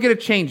 So we don't get to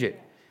change it.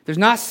 There's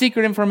not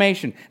secret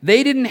information.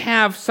 They didn't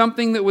have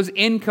something that was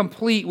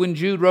incomplete when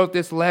Jude wrote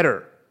this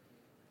letter.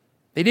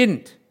 They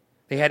didn't.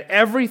 They had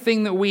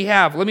everything that we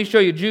have. Let me show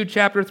you Jude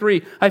chapter 3.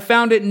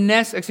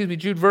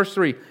 Jude verse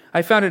 3.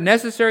 I found it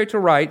necessary to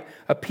write,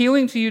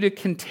 appealing to you to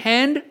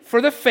contend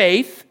for the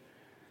faith,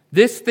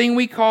 this thing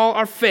we call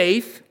our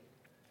faith,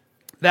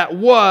 that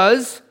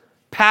was,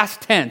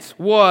 past tense,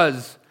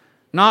 was,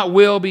 not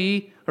will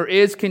be or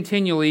is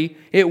continually.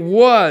 It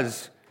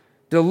was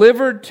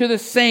delivered to the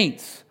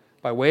saints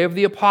by way of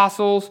the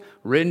apostles,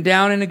 written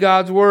down into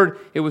God's word.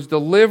 It was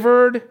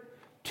delivered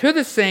to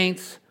the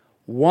saints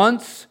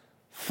once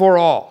for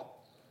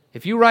all.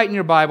 If you write in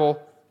your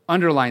Bible,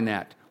 underline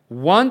that.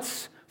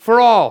 Once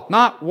for all.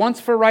 Not once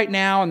for right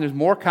now and there's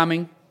more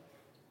coming.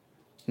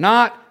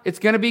 Not it's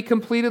going to be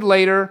completed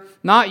later.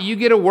 Not you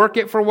get to work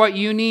it for what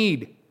you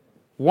need.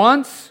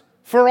 Once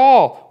for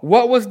all.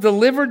 What was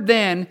delivered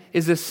then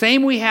is the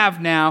same we have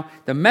now.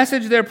 The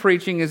message they're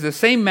preaching is the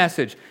same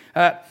message.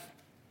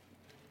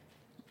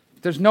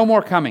 There's no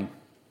more coming.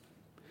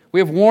 We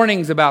have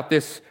warnings about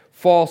this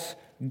false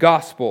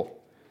gospel.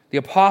 The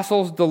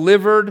apostles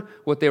delivered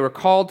what they were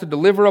called to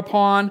deliver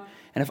upon.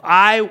 And if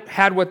I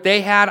had what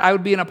they had, I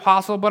would be an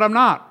apostle, but I'm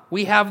not.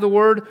 We have the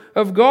word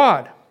of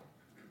God.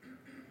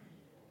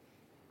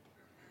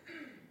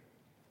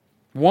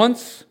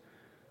 Once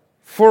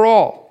for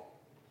all.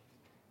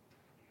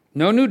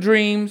 No new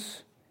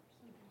dreams.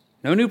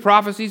 No new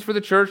prophecies for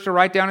the church to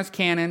write down as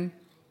canon.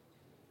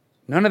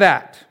 None of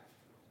that.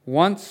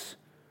 Once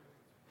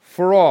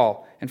for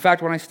all. In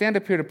fact, when I stand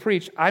up here to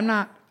preach, I'm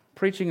not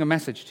preaching a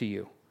message to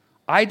you.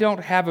 I don't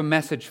have a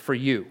message for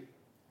you.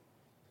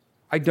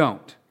 I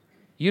don't.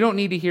 You don't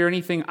need to hear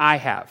anything I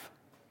have.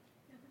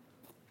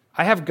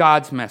 I have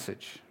God's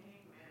message.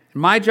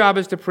 My job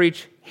is to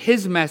preach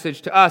His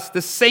message to us,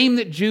 the same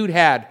that Jude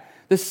had,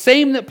 the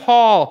same that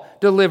Paul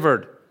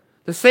delivered,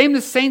 the same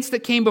the saints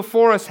that came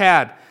before us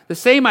had, the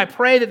same I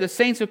pray that the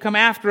saints who come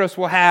after us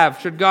will have,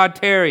 should God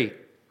tarry.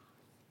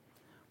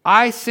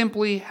 I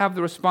simply have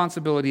the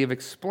responsibility of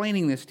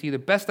explaining this to you the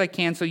best I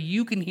can so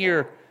you can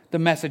hear the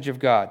message of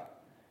God.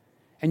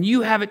 And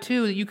you have it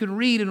too, that you can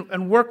read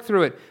and work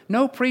through it.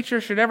 No preacher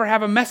should ever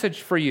have a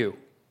message for you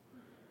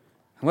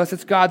unless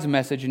it's God's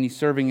message and he's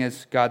serving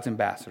as God's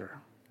ambassador.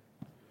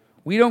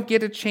 We don't get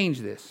to change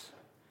this.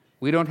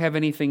 We don't have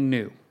anything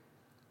new.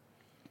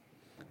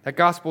 That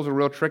gospel is a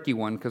real tricky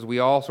one because we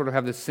all sort of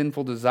have this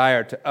sinful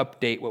desire to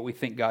update what we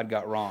think God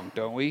got wrong,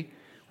 don't we?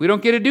 We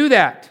don't get to do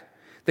that.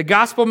 The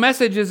gospel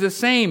message is the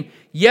same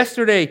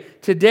yesterday,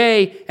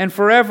 today, and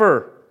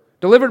forever,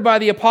 delivered by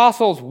the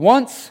apostles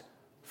once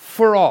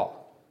for all.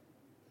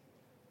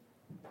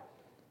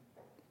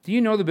 Do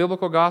you know the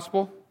biblical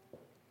gospel?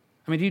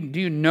 I mean,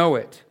 do you know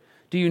it?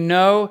 Do you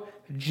know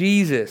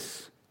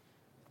Jesus?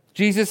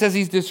 Jesus as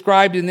he's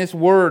described in this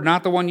word,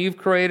 not the one you've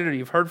created or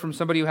you've heard from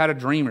somebody who had a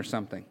dream or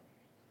something.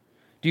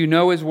 Do you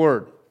know his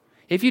word?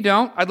 If you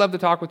don't, I'd love to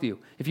talk with you.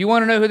 If you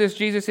want to know who this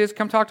Jesus is,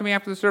 come talk to me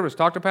after the service.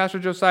 Talk to Pastor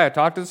Josiah.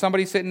 Talk to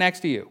somebody sitting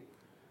next to you.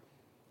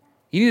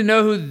 You need to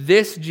know who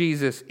this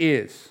Jesus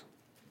is.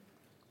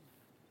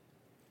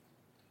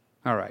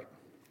 All right.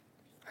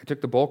 I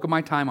took the bulk of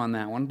my time on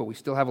that one, but we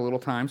still have a little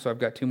time, so I've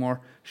got 2 more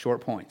short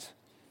points.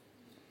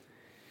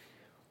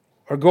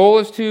 Our goal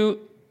is to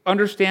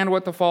understand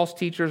what the false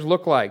teachers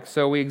look like,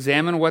 so we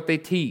examine what they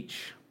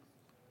teach.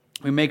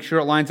 We make sure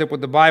it lines up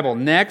with the Bible.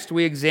 Next,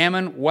 we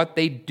examine what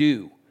they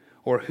do,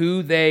 or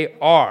who they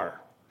are.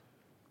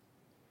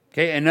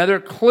 Okay, another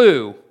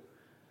clue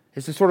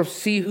is to sort of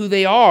see who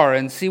they are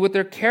and see what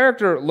their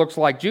character looks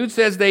like. Jude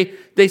says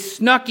they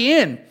snuck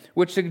in,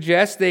 which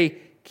suggests they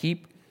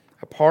keep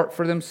apart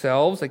for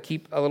themselves. They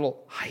keep a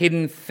little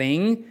hidden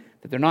thing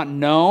that they're not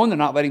known. They're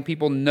not letting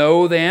people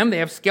know them. They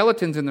have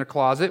skeletons in their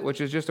closet,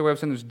 which is just a way of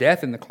saying there's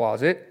death in the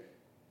closet.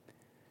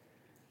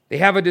 They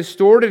have a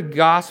distorted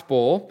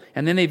gospel,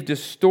 and then they've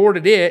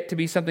distorted it to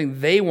be something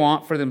they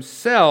want for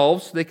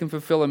themselves so they can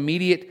fulfill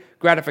immediate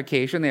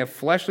gratification. They have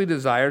fleshly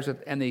desires,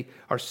 and they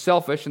are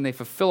selfish, and they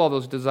fulfill all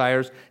those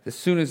desires as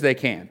soon as they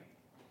can.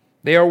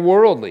 They are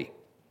worldly.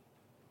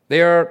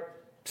 They are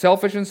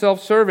selfish and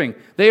self-serving.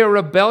 They are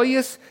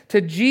rebellious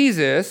to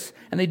Jesus,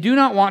 and they do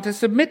not want to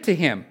submit to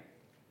Him.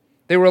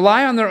 They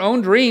rely on their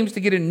own dreams to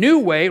get a new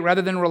way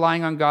rather than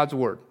relying on God's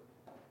word.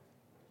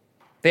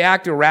 They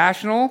act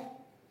irrational,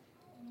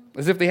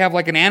 as if they have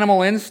like an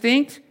animal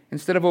instinct,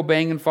 instead of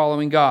obeying and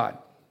following God.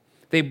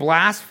 They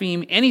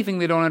blaspheme anything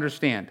they don't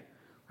understand,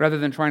 rather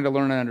than trying to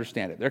learn and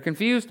understand it. They're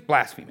confused,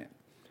 blaspheme it.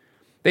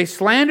 They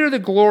slander the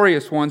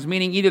glorious ones,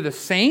 meaning either the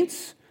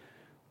saints,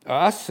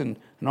 us and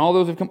all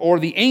those who have come, or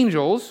the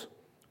angels,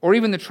 or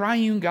even the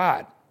triune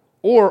God,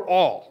 or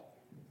all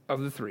of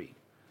the three.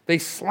 They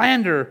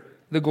slander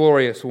the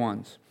glorious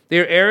ones. They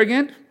are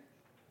arrogant,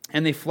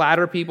 and they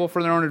flatter people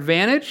for their own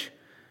advantage.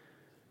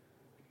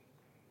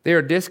 They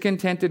are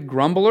discontented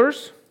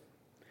grumblers.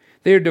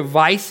 They are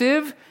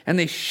divisive, and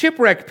they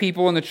shipwreck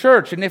people in the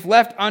church. And if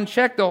left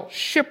unchecked, they'll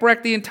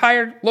shipwreck the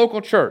entire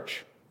local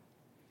church.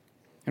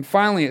 And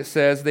finally, it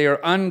says they are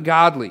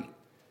ungodly.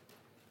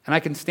 And I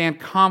can stand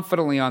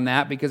confidently on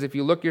that because if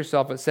you look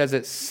yourself, it says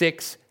it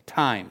 6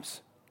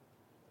 times.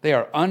 They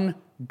are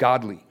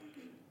ungodly.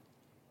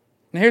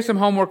 Now here's some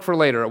homework for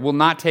later. It will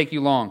not take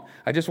you long.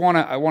 I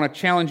want to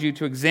challenge you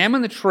to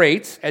examine the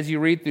traits as you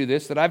read through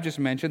this that I've just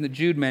mentioned, that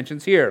Jude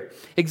mentions here.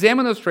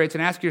 Examine those traits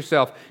and ask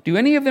yourself, do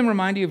any of them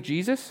remind you of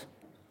Jesus?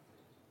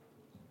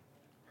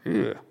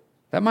 Ew.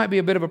 That might be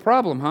a bit of a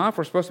problem, huh? If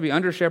we're supposed to be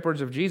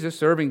under-shepherds of Jesus,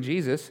 serving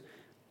Jesus.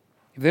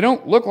 If they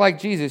don't look like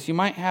Jesus, you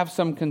might have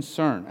some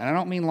concern. And I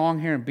don't mean long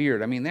hair and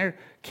beard. I mean their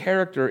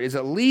character is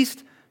at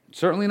least,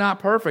 certainly not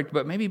perfect,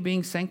 but maybe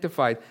being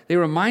sanctified. They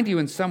remind you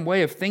in some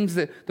way of things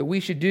that we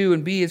should do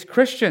and be as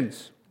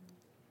Christians.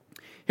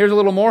 Here's a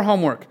little more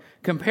homework.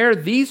 Compare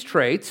these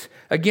traits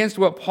against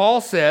what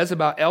Paul says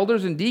about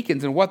elders and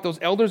deacons and what those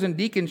elders and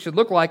deacons should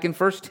look like in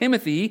 1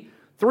 Timothy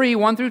 3,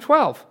 1 through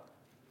 12.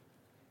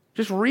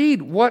 Just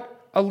read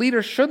what a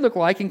leader should look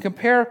like and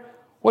compare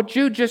what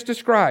Jude just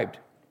described.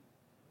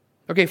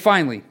 Okay,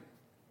 finally,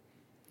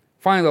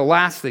 the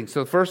last thing.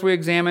 So first we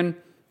examine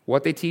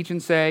what they teach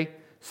and say.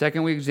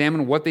 Second, we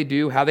examine what they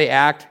do, how they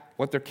act,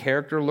 what their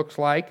character looks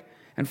like.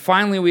 And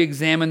finally, we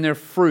examine their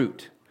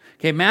fruit.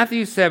 Okay,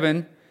 Matthew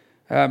 7,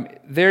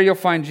 there you'll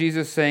find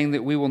Jesus saying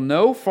that we will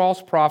know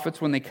false prophets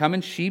when they come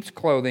in sheep's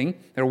clothing.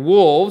 They're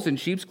wolves in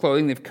sheep's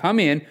clothing. They've come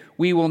in.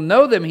 We will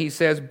know them, he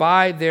says,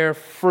 by their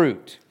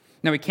fruit.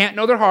 Now, we can't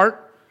know their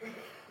heart.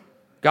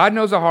 God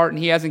knows the heart,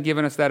 and he hasn't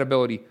given us that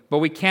ability. But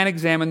we can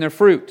examine their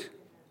fruit.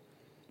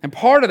 And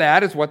part of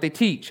that is what they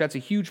teach. That's a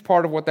huge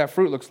part of what that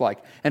fruit looks like.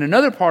 And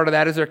another part of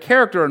that is their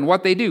character and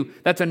what they do.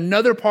 That's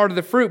another part of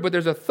the fruit, but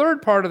there's a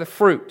third part of the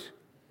fruit.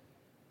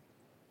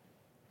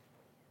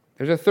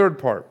 There's a third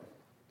part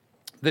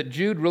that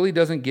Jude really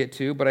doesn't get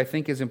to, but I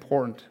think is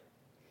important.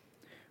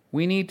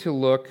 We need to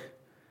look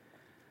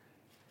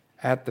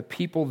at the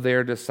people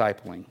they're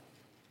discipling.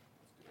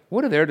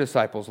 What do their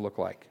disciples look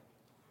like?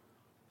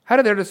 How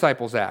do their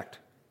disciples act?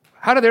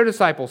 How do their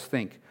disciples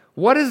think?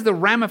 What is the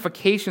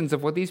ramifications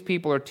of what these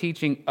people are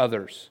teaching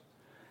others?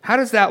 How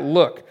does that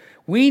look?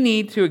 We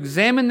need to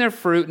examine their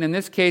fruit, and in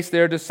this case,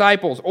 their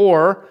disciples,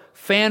 or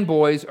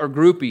fanboys or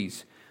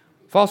groupies.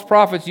 False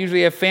prophets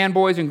usually have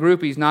fanboys and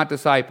groupies, not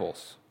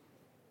disciples.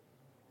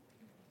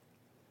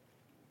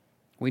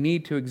 We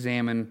need to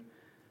examine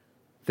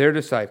their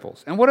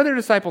disciples. And what are their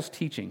disciples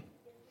teaching?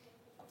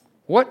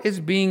 What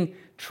is being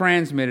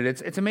transmitted?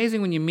 It's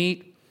amazing when you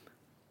meet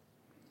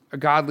a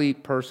godly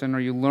person,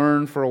 or you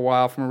learn for a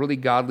while from a really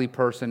godly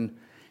person,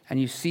 and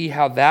you see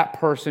how that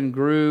person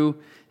grew,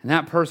 and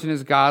that person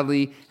is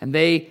godly, and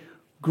they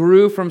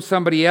grew from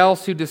somebody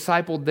else who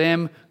discipled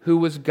them who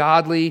was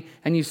godly,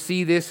 and you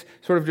see this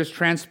sort of just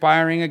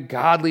transpiring, a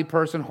godly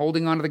person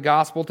holding on to the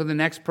gospel to the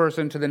next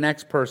person, to the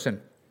next person.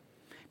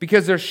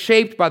 Because they're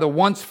shaped by the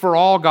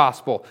once-for-all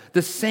gospel,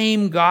 the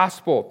same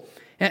gospel.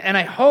 And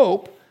I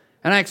hope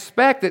and I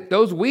expect that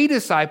those we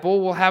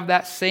disciple will have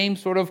that same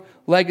sort of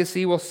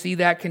legacy. We'll see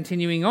that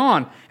continuing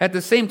on. At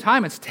the same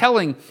time, it's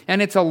telling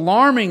and it's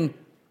alarming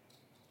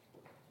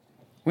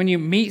when you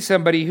meet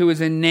somebody who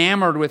is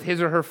enamored with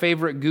his or her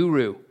favorite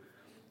guru.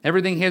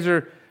 Everything his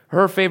or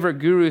her favorite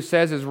guru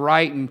says is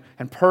right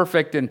and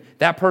perfect, and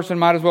that person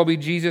might as well be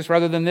Jesus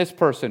rather than this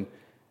person.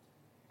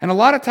 And a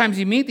lot of times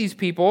you meet these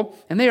people,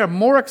 and they are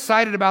more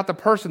excited about the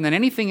person than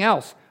anything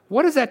else.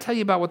 What does that tell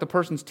you about what the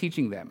person's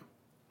teaching them?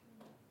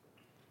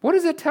 What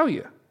does that tell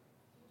you?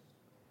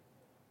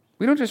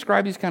 We don't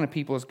describe these kind of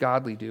people as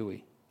godly, do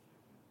we?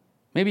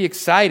 Maybe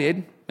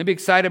excited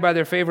by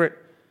their favorite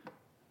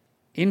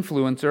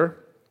influencer.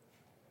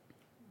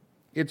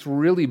 It's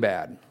really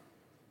bad.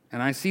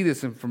 And I see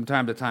this from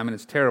time to time, and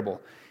it's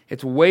terrible.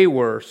 It's way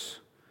worse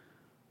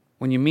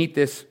when you meet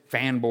this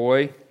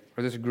fanboy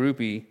or this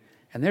groupie,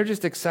 and they're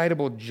just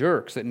excitable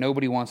jerks that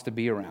nobody wants to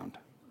be around.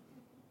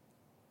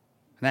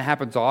 And that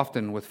happens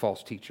often with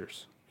false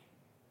teachers.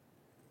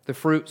 The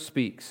fruit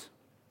speaks.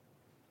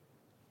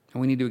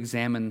 And we need to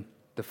examine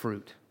the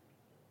fruit.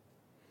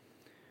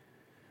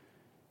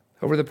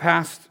 Over the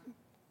past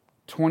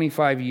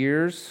 25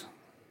 years,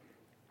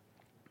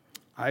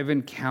 I've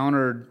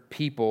encountered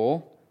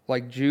people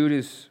like Jude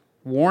is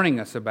warning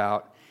us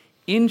about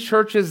in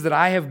churches that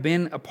I have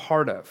been a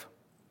part of.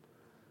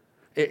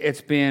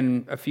 It's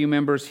been a few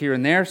members here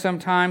and there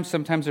sometimes.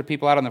 Sometimes there are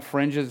people out on the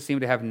fringes that seem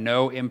to have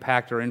no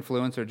impact or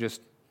influence, or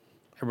just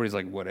everybody's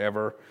like,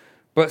 whatever.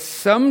 But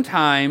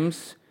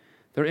sometimes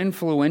they're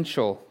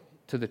influential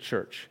to the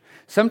church.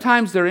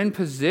 Sometimes they're in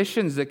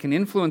positions that can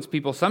influence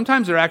people.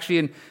 Sometimes they're actually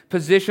in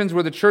positions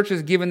where the church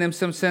has given them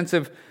some sense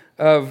of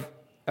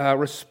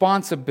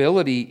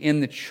responsibility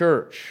in the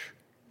church.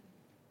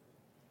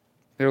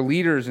 They're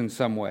leaders in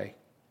some way.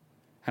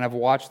 And I've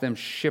watched them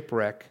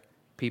shipwreck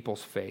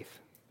people's faith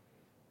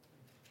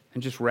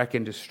and just wreck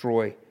and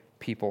destroy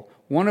people.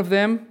 One of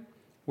them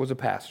was a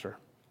pastor,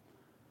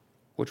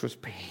 which was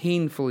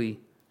painfully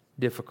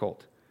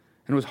difficult.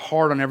 And it was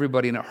hard on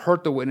everybody, and it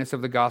hurt the witness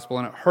of the gospel,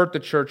 and it hurt the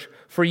church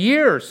for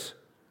years.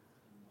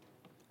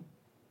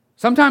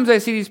 Sometimes I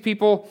see these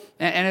people,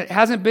 and it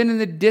hasn't been in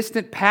the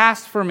distant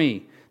past for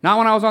me. not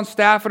when I was on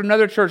staff at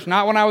another church,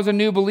 not when I was a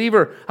new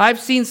believer. I've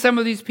seen some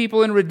of these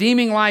people in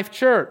Redeeming Life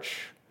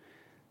Church.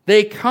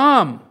 They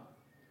come.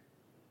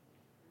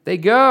 They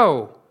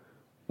go.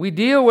 We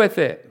deal with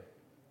it.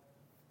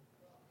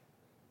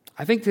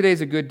 I think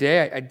today's a good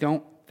day. I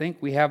don't think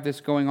we have this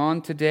going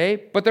on today,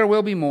 but there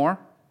will be more.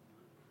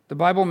 The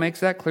Bible makes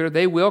that clear.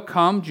 They will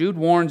come. Jude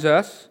warns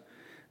us.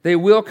 They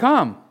will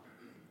come.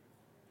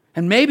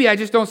 And maybe I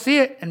just don't see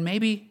it, and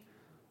maybe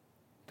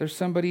there's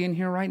somebody in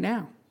here right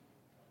now.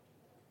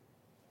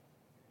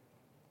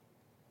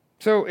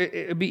 So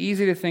it'd be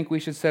easy to think we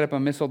should set up a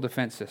missile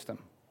defense system,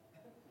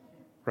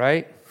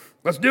 right?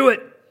 Let's do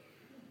it.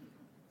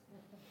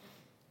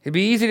 It'd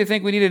be easy to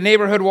think we need a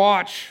neighborhood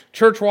watch,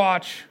 church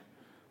watch,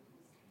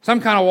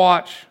 some kind of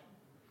watch.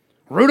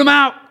 Root them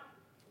out.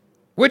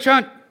 Witch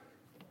hunt.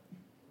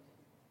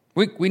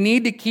 We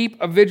need to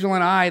keep a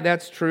vigilant eye,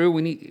 that's true.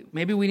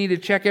 Maybe we need to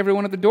check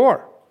everyone at the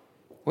door.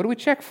 What do we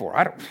check for?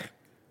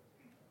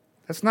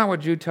 That's not what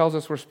Jude tells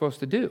us we're supposed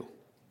to do.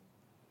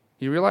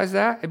 You realize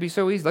that? It'd be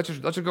so easy. Let's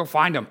just go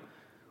find them.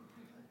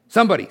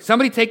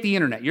 Somebody take the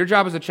internet. Your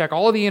job is to check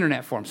all of the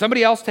internet for them.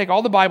 Somebody else take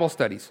all the Bible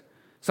studies.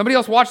 Somebody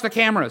else watch the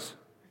cameras.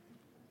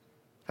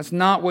 That's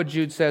not what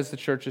Jude says the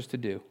church is to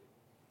do.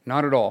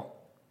 Not at all.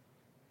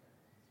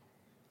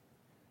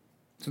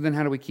 So then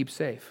how do we keep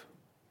safe?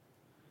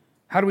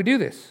 How do we do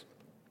this?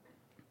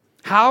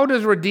 How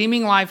does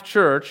Redeeming Life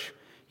Church,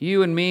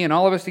 you and me and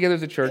all of us together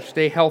as a church,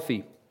 stay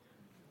healthy?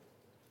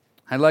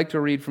 I'd like to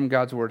read from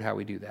God's Word how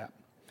we do that.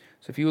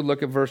 So if you would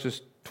look at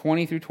verses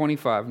 20 through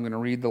 25, I'm going to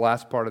read the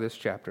last part of this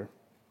chapter.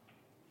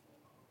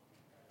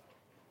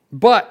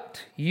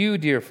 But you,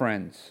 dear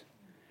friends,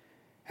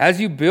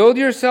 as you build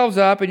yourselves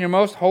up in your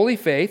most holy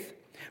faith,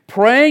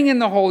 praying in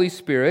the Holy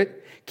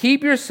Spirit,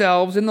 keep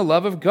yourselves in the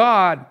love of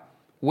God,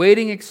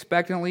 waiting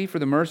expectantly for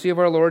the mercy of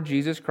our Lord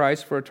Jesus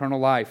Christ for eternal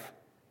life.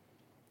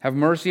 Have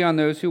mercy on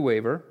those who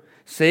waver.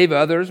 Save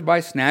others by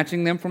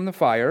snatching them from the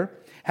fire.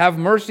 Have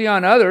mercy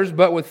on others,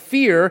 but with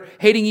fear,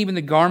 hating even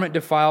the garment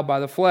defiled by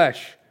the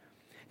flesh.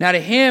 Now to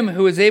him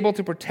who is able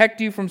to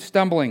protect you from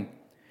stumbling,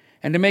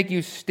 and to make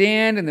you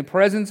stand in the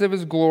presence of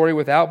his glory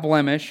without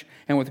blemish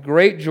and with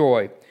great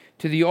joy,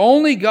 to the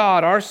only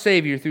God, our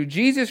Savior, through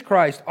Jesus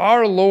Christ,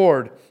 our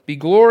Lord, be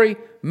glory,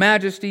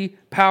 majesty,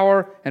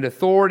 power, and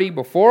authority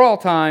before all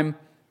time,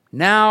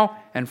 now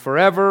and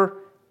forever.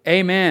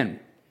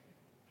 Amen.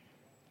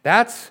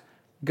 That's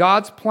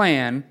God's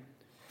plan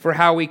for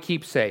how we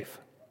keep safe.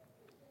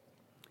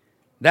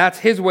 That's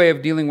his way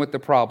of dealing with the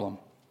problem.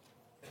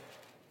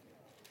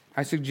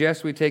 I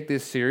suggest we take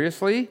this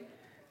seriously,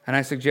 and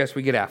I suggest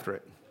we get after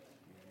it.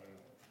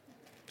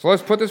 So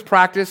let's put this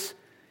practice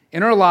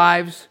in our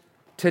lives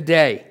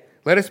today.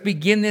 Let us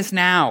begin this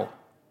now,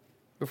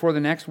 before the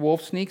next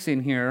wolf sneaks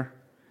in here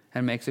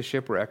and makes a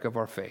shipwreck of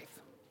our faith.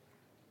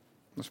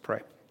 Let's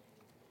pray.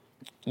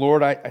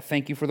 Lord, I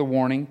thank you for the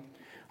warning.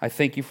 I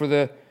thank you for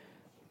the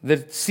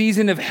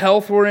season of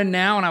health we're in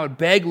now, and I would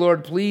beg,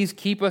 Lord, please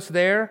keep us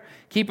there.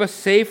 Keep us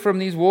safe from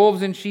these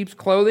wolves in sheep's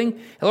clothing.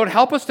 And Lord,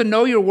 help us to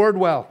know your word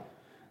well,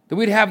 that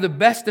we'd have the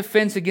best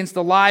defense against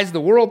the lies the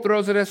world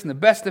throws at us and the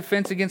best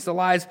defense against the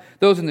lies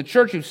those in the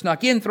church who've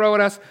snuck in throw at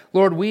us.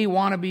 Lord, we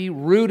want to be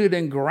rooted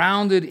and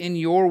grounded in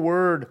your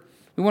word.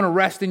 We want to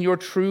rest in your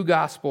true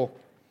gospel.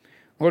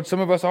 Lord,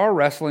 some of us are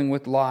wrestling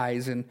with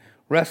lies and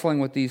wrestling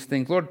with these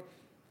things. Lord,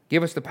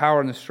 give us the power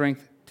and the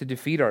strength to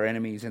defeat our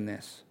enemies in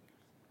this.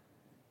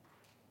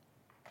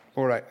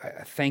 Lord,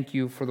 I thank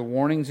you for the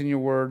warnings in your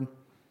word.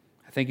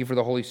 I thank you for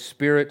the Holy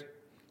Spirit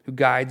who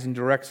guides and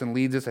directs and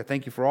leads us. I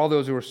thank you for all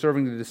those who are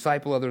serving to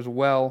disciple others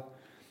well.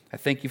 I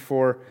thank you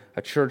for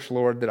a church,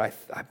 Lord, that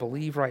I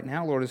believe right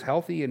now, Lord, is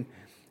healthy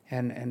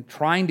and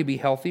trying to be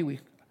healthy.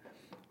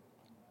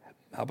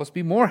 Help us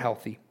be more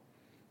healthy.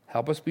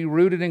 Help us be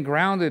rooted and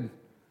grounded.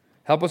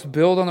 Help us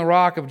build on the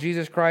rock of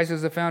Jesus Christ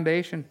as the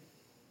foundation.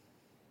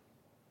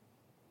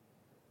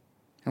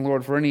 And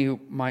Lord, for any who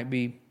might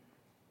be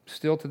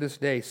still to this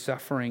day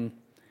suffering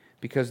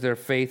because their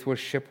faith was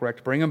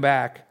shipwrecked, bring them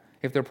back.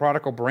 If they're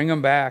prodigal, bring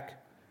them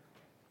back.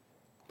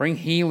 Bring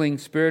healing,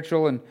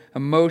 spiritual and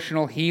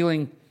emotional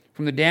healing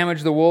from the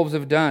damage the wolves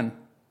have done.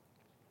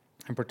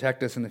 And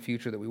protect us in the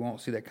future that we won't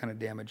see that kind of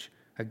damage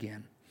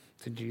again.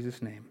 It's in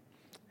Jesus' name.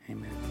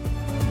 Amen.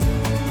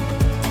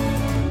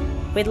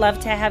 We'd love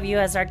to have you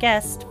as our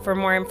guest. For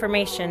more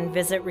information,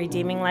 visit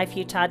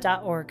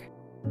redeeminglifeutah.org.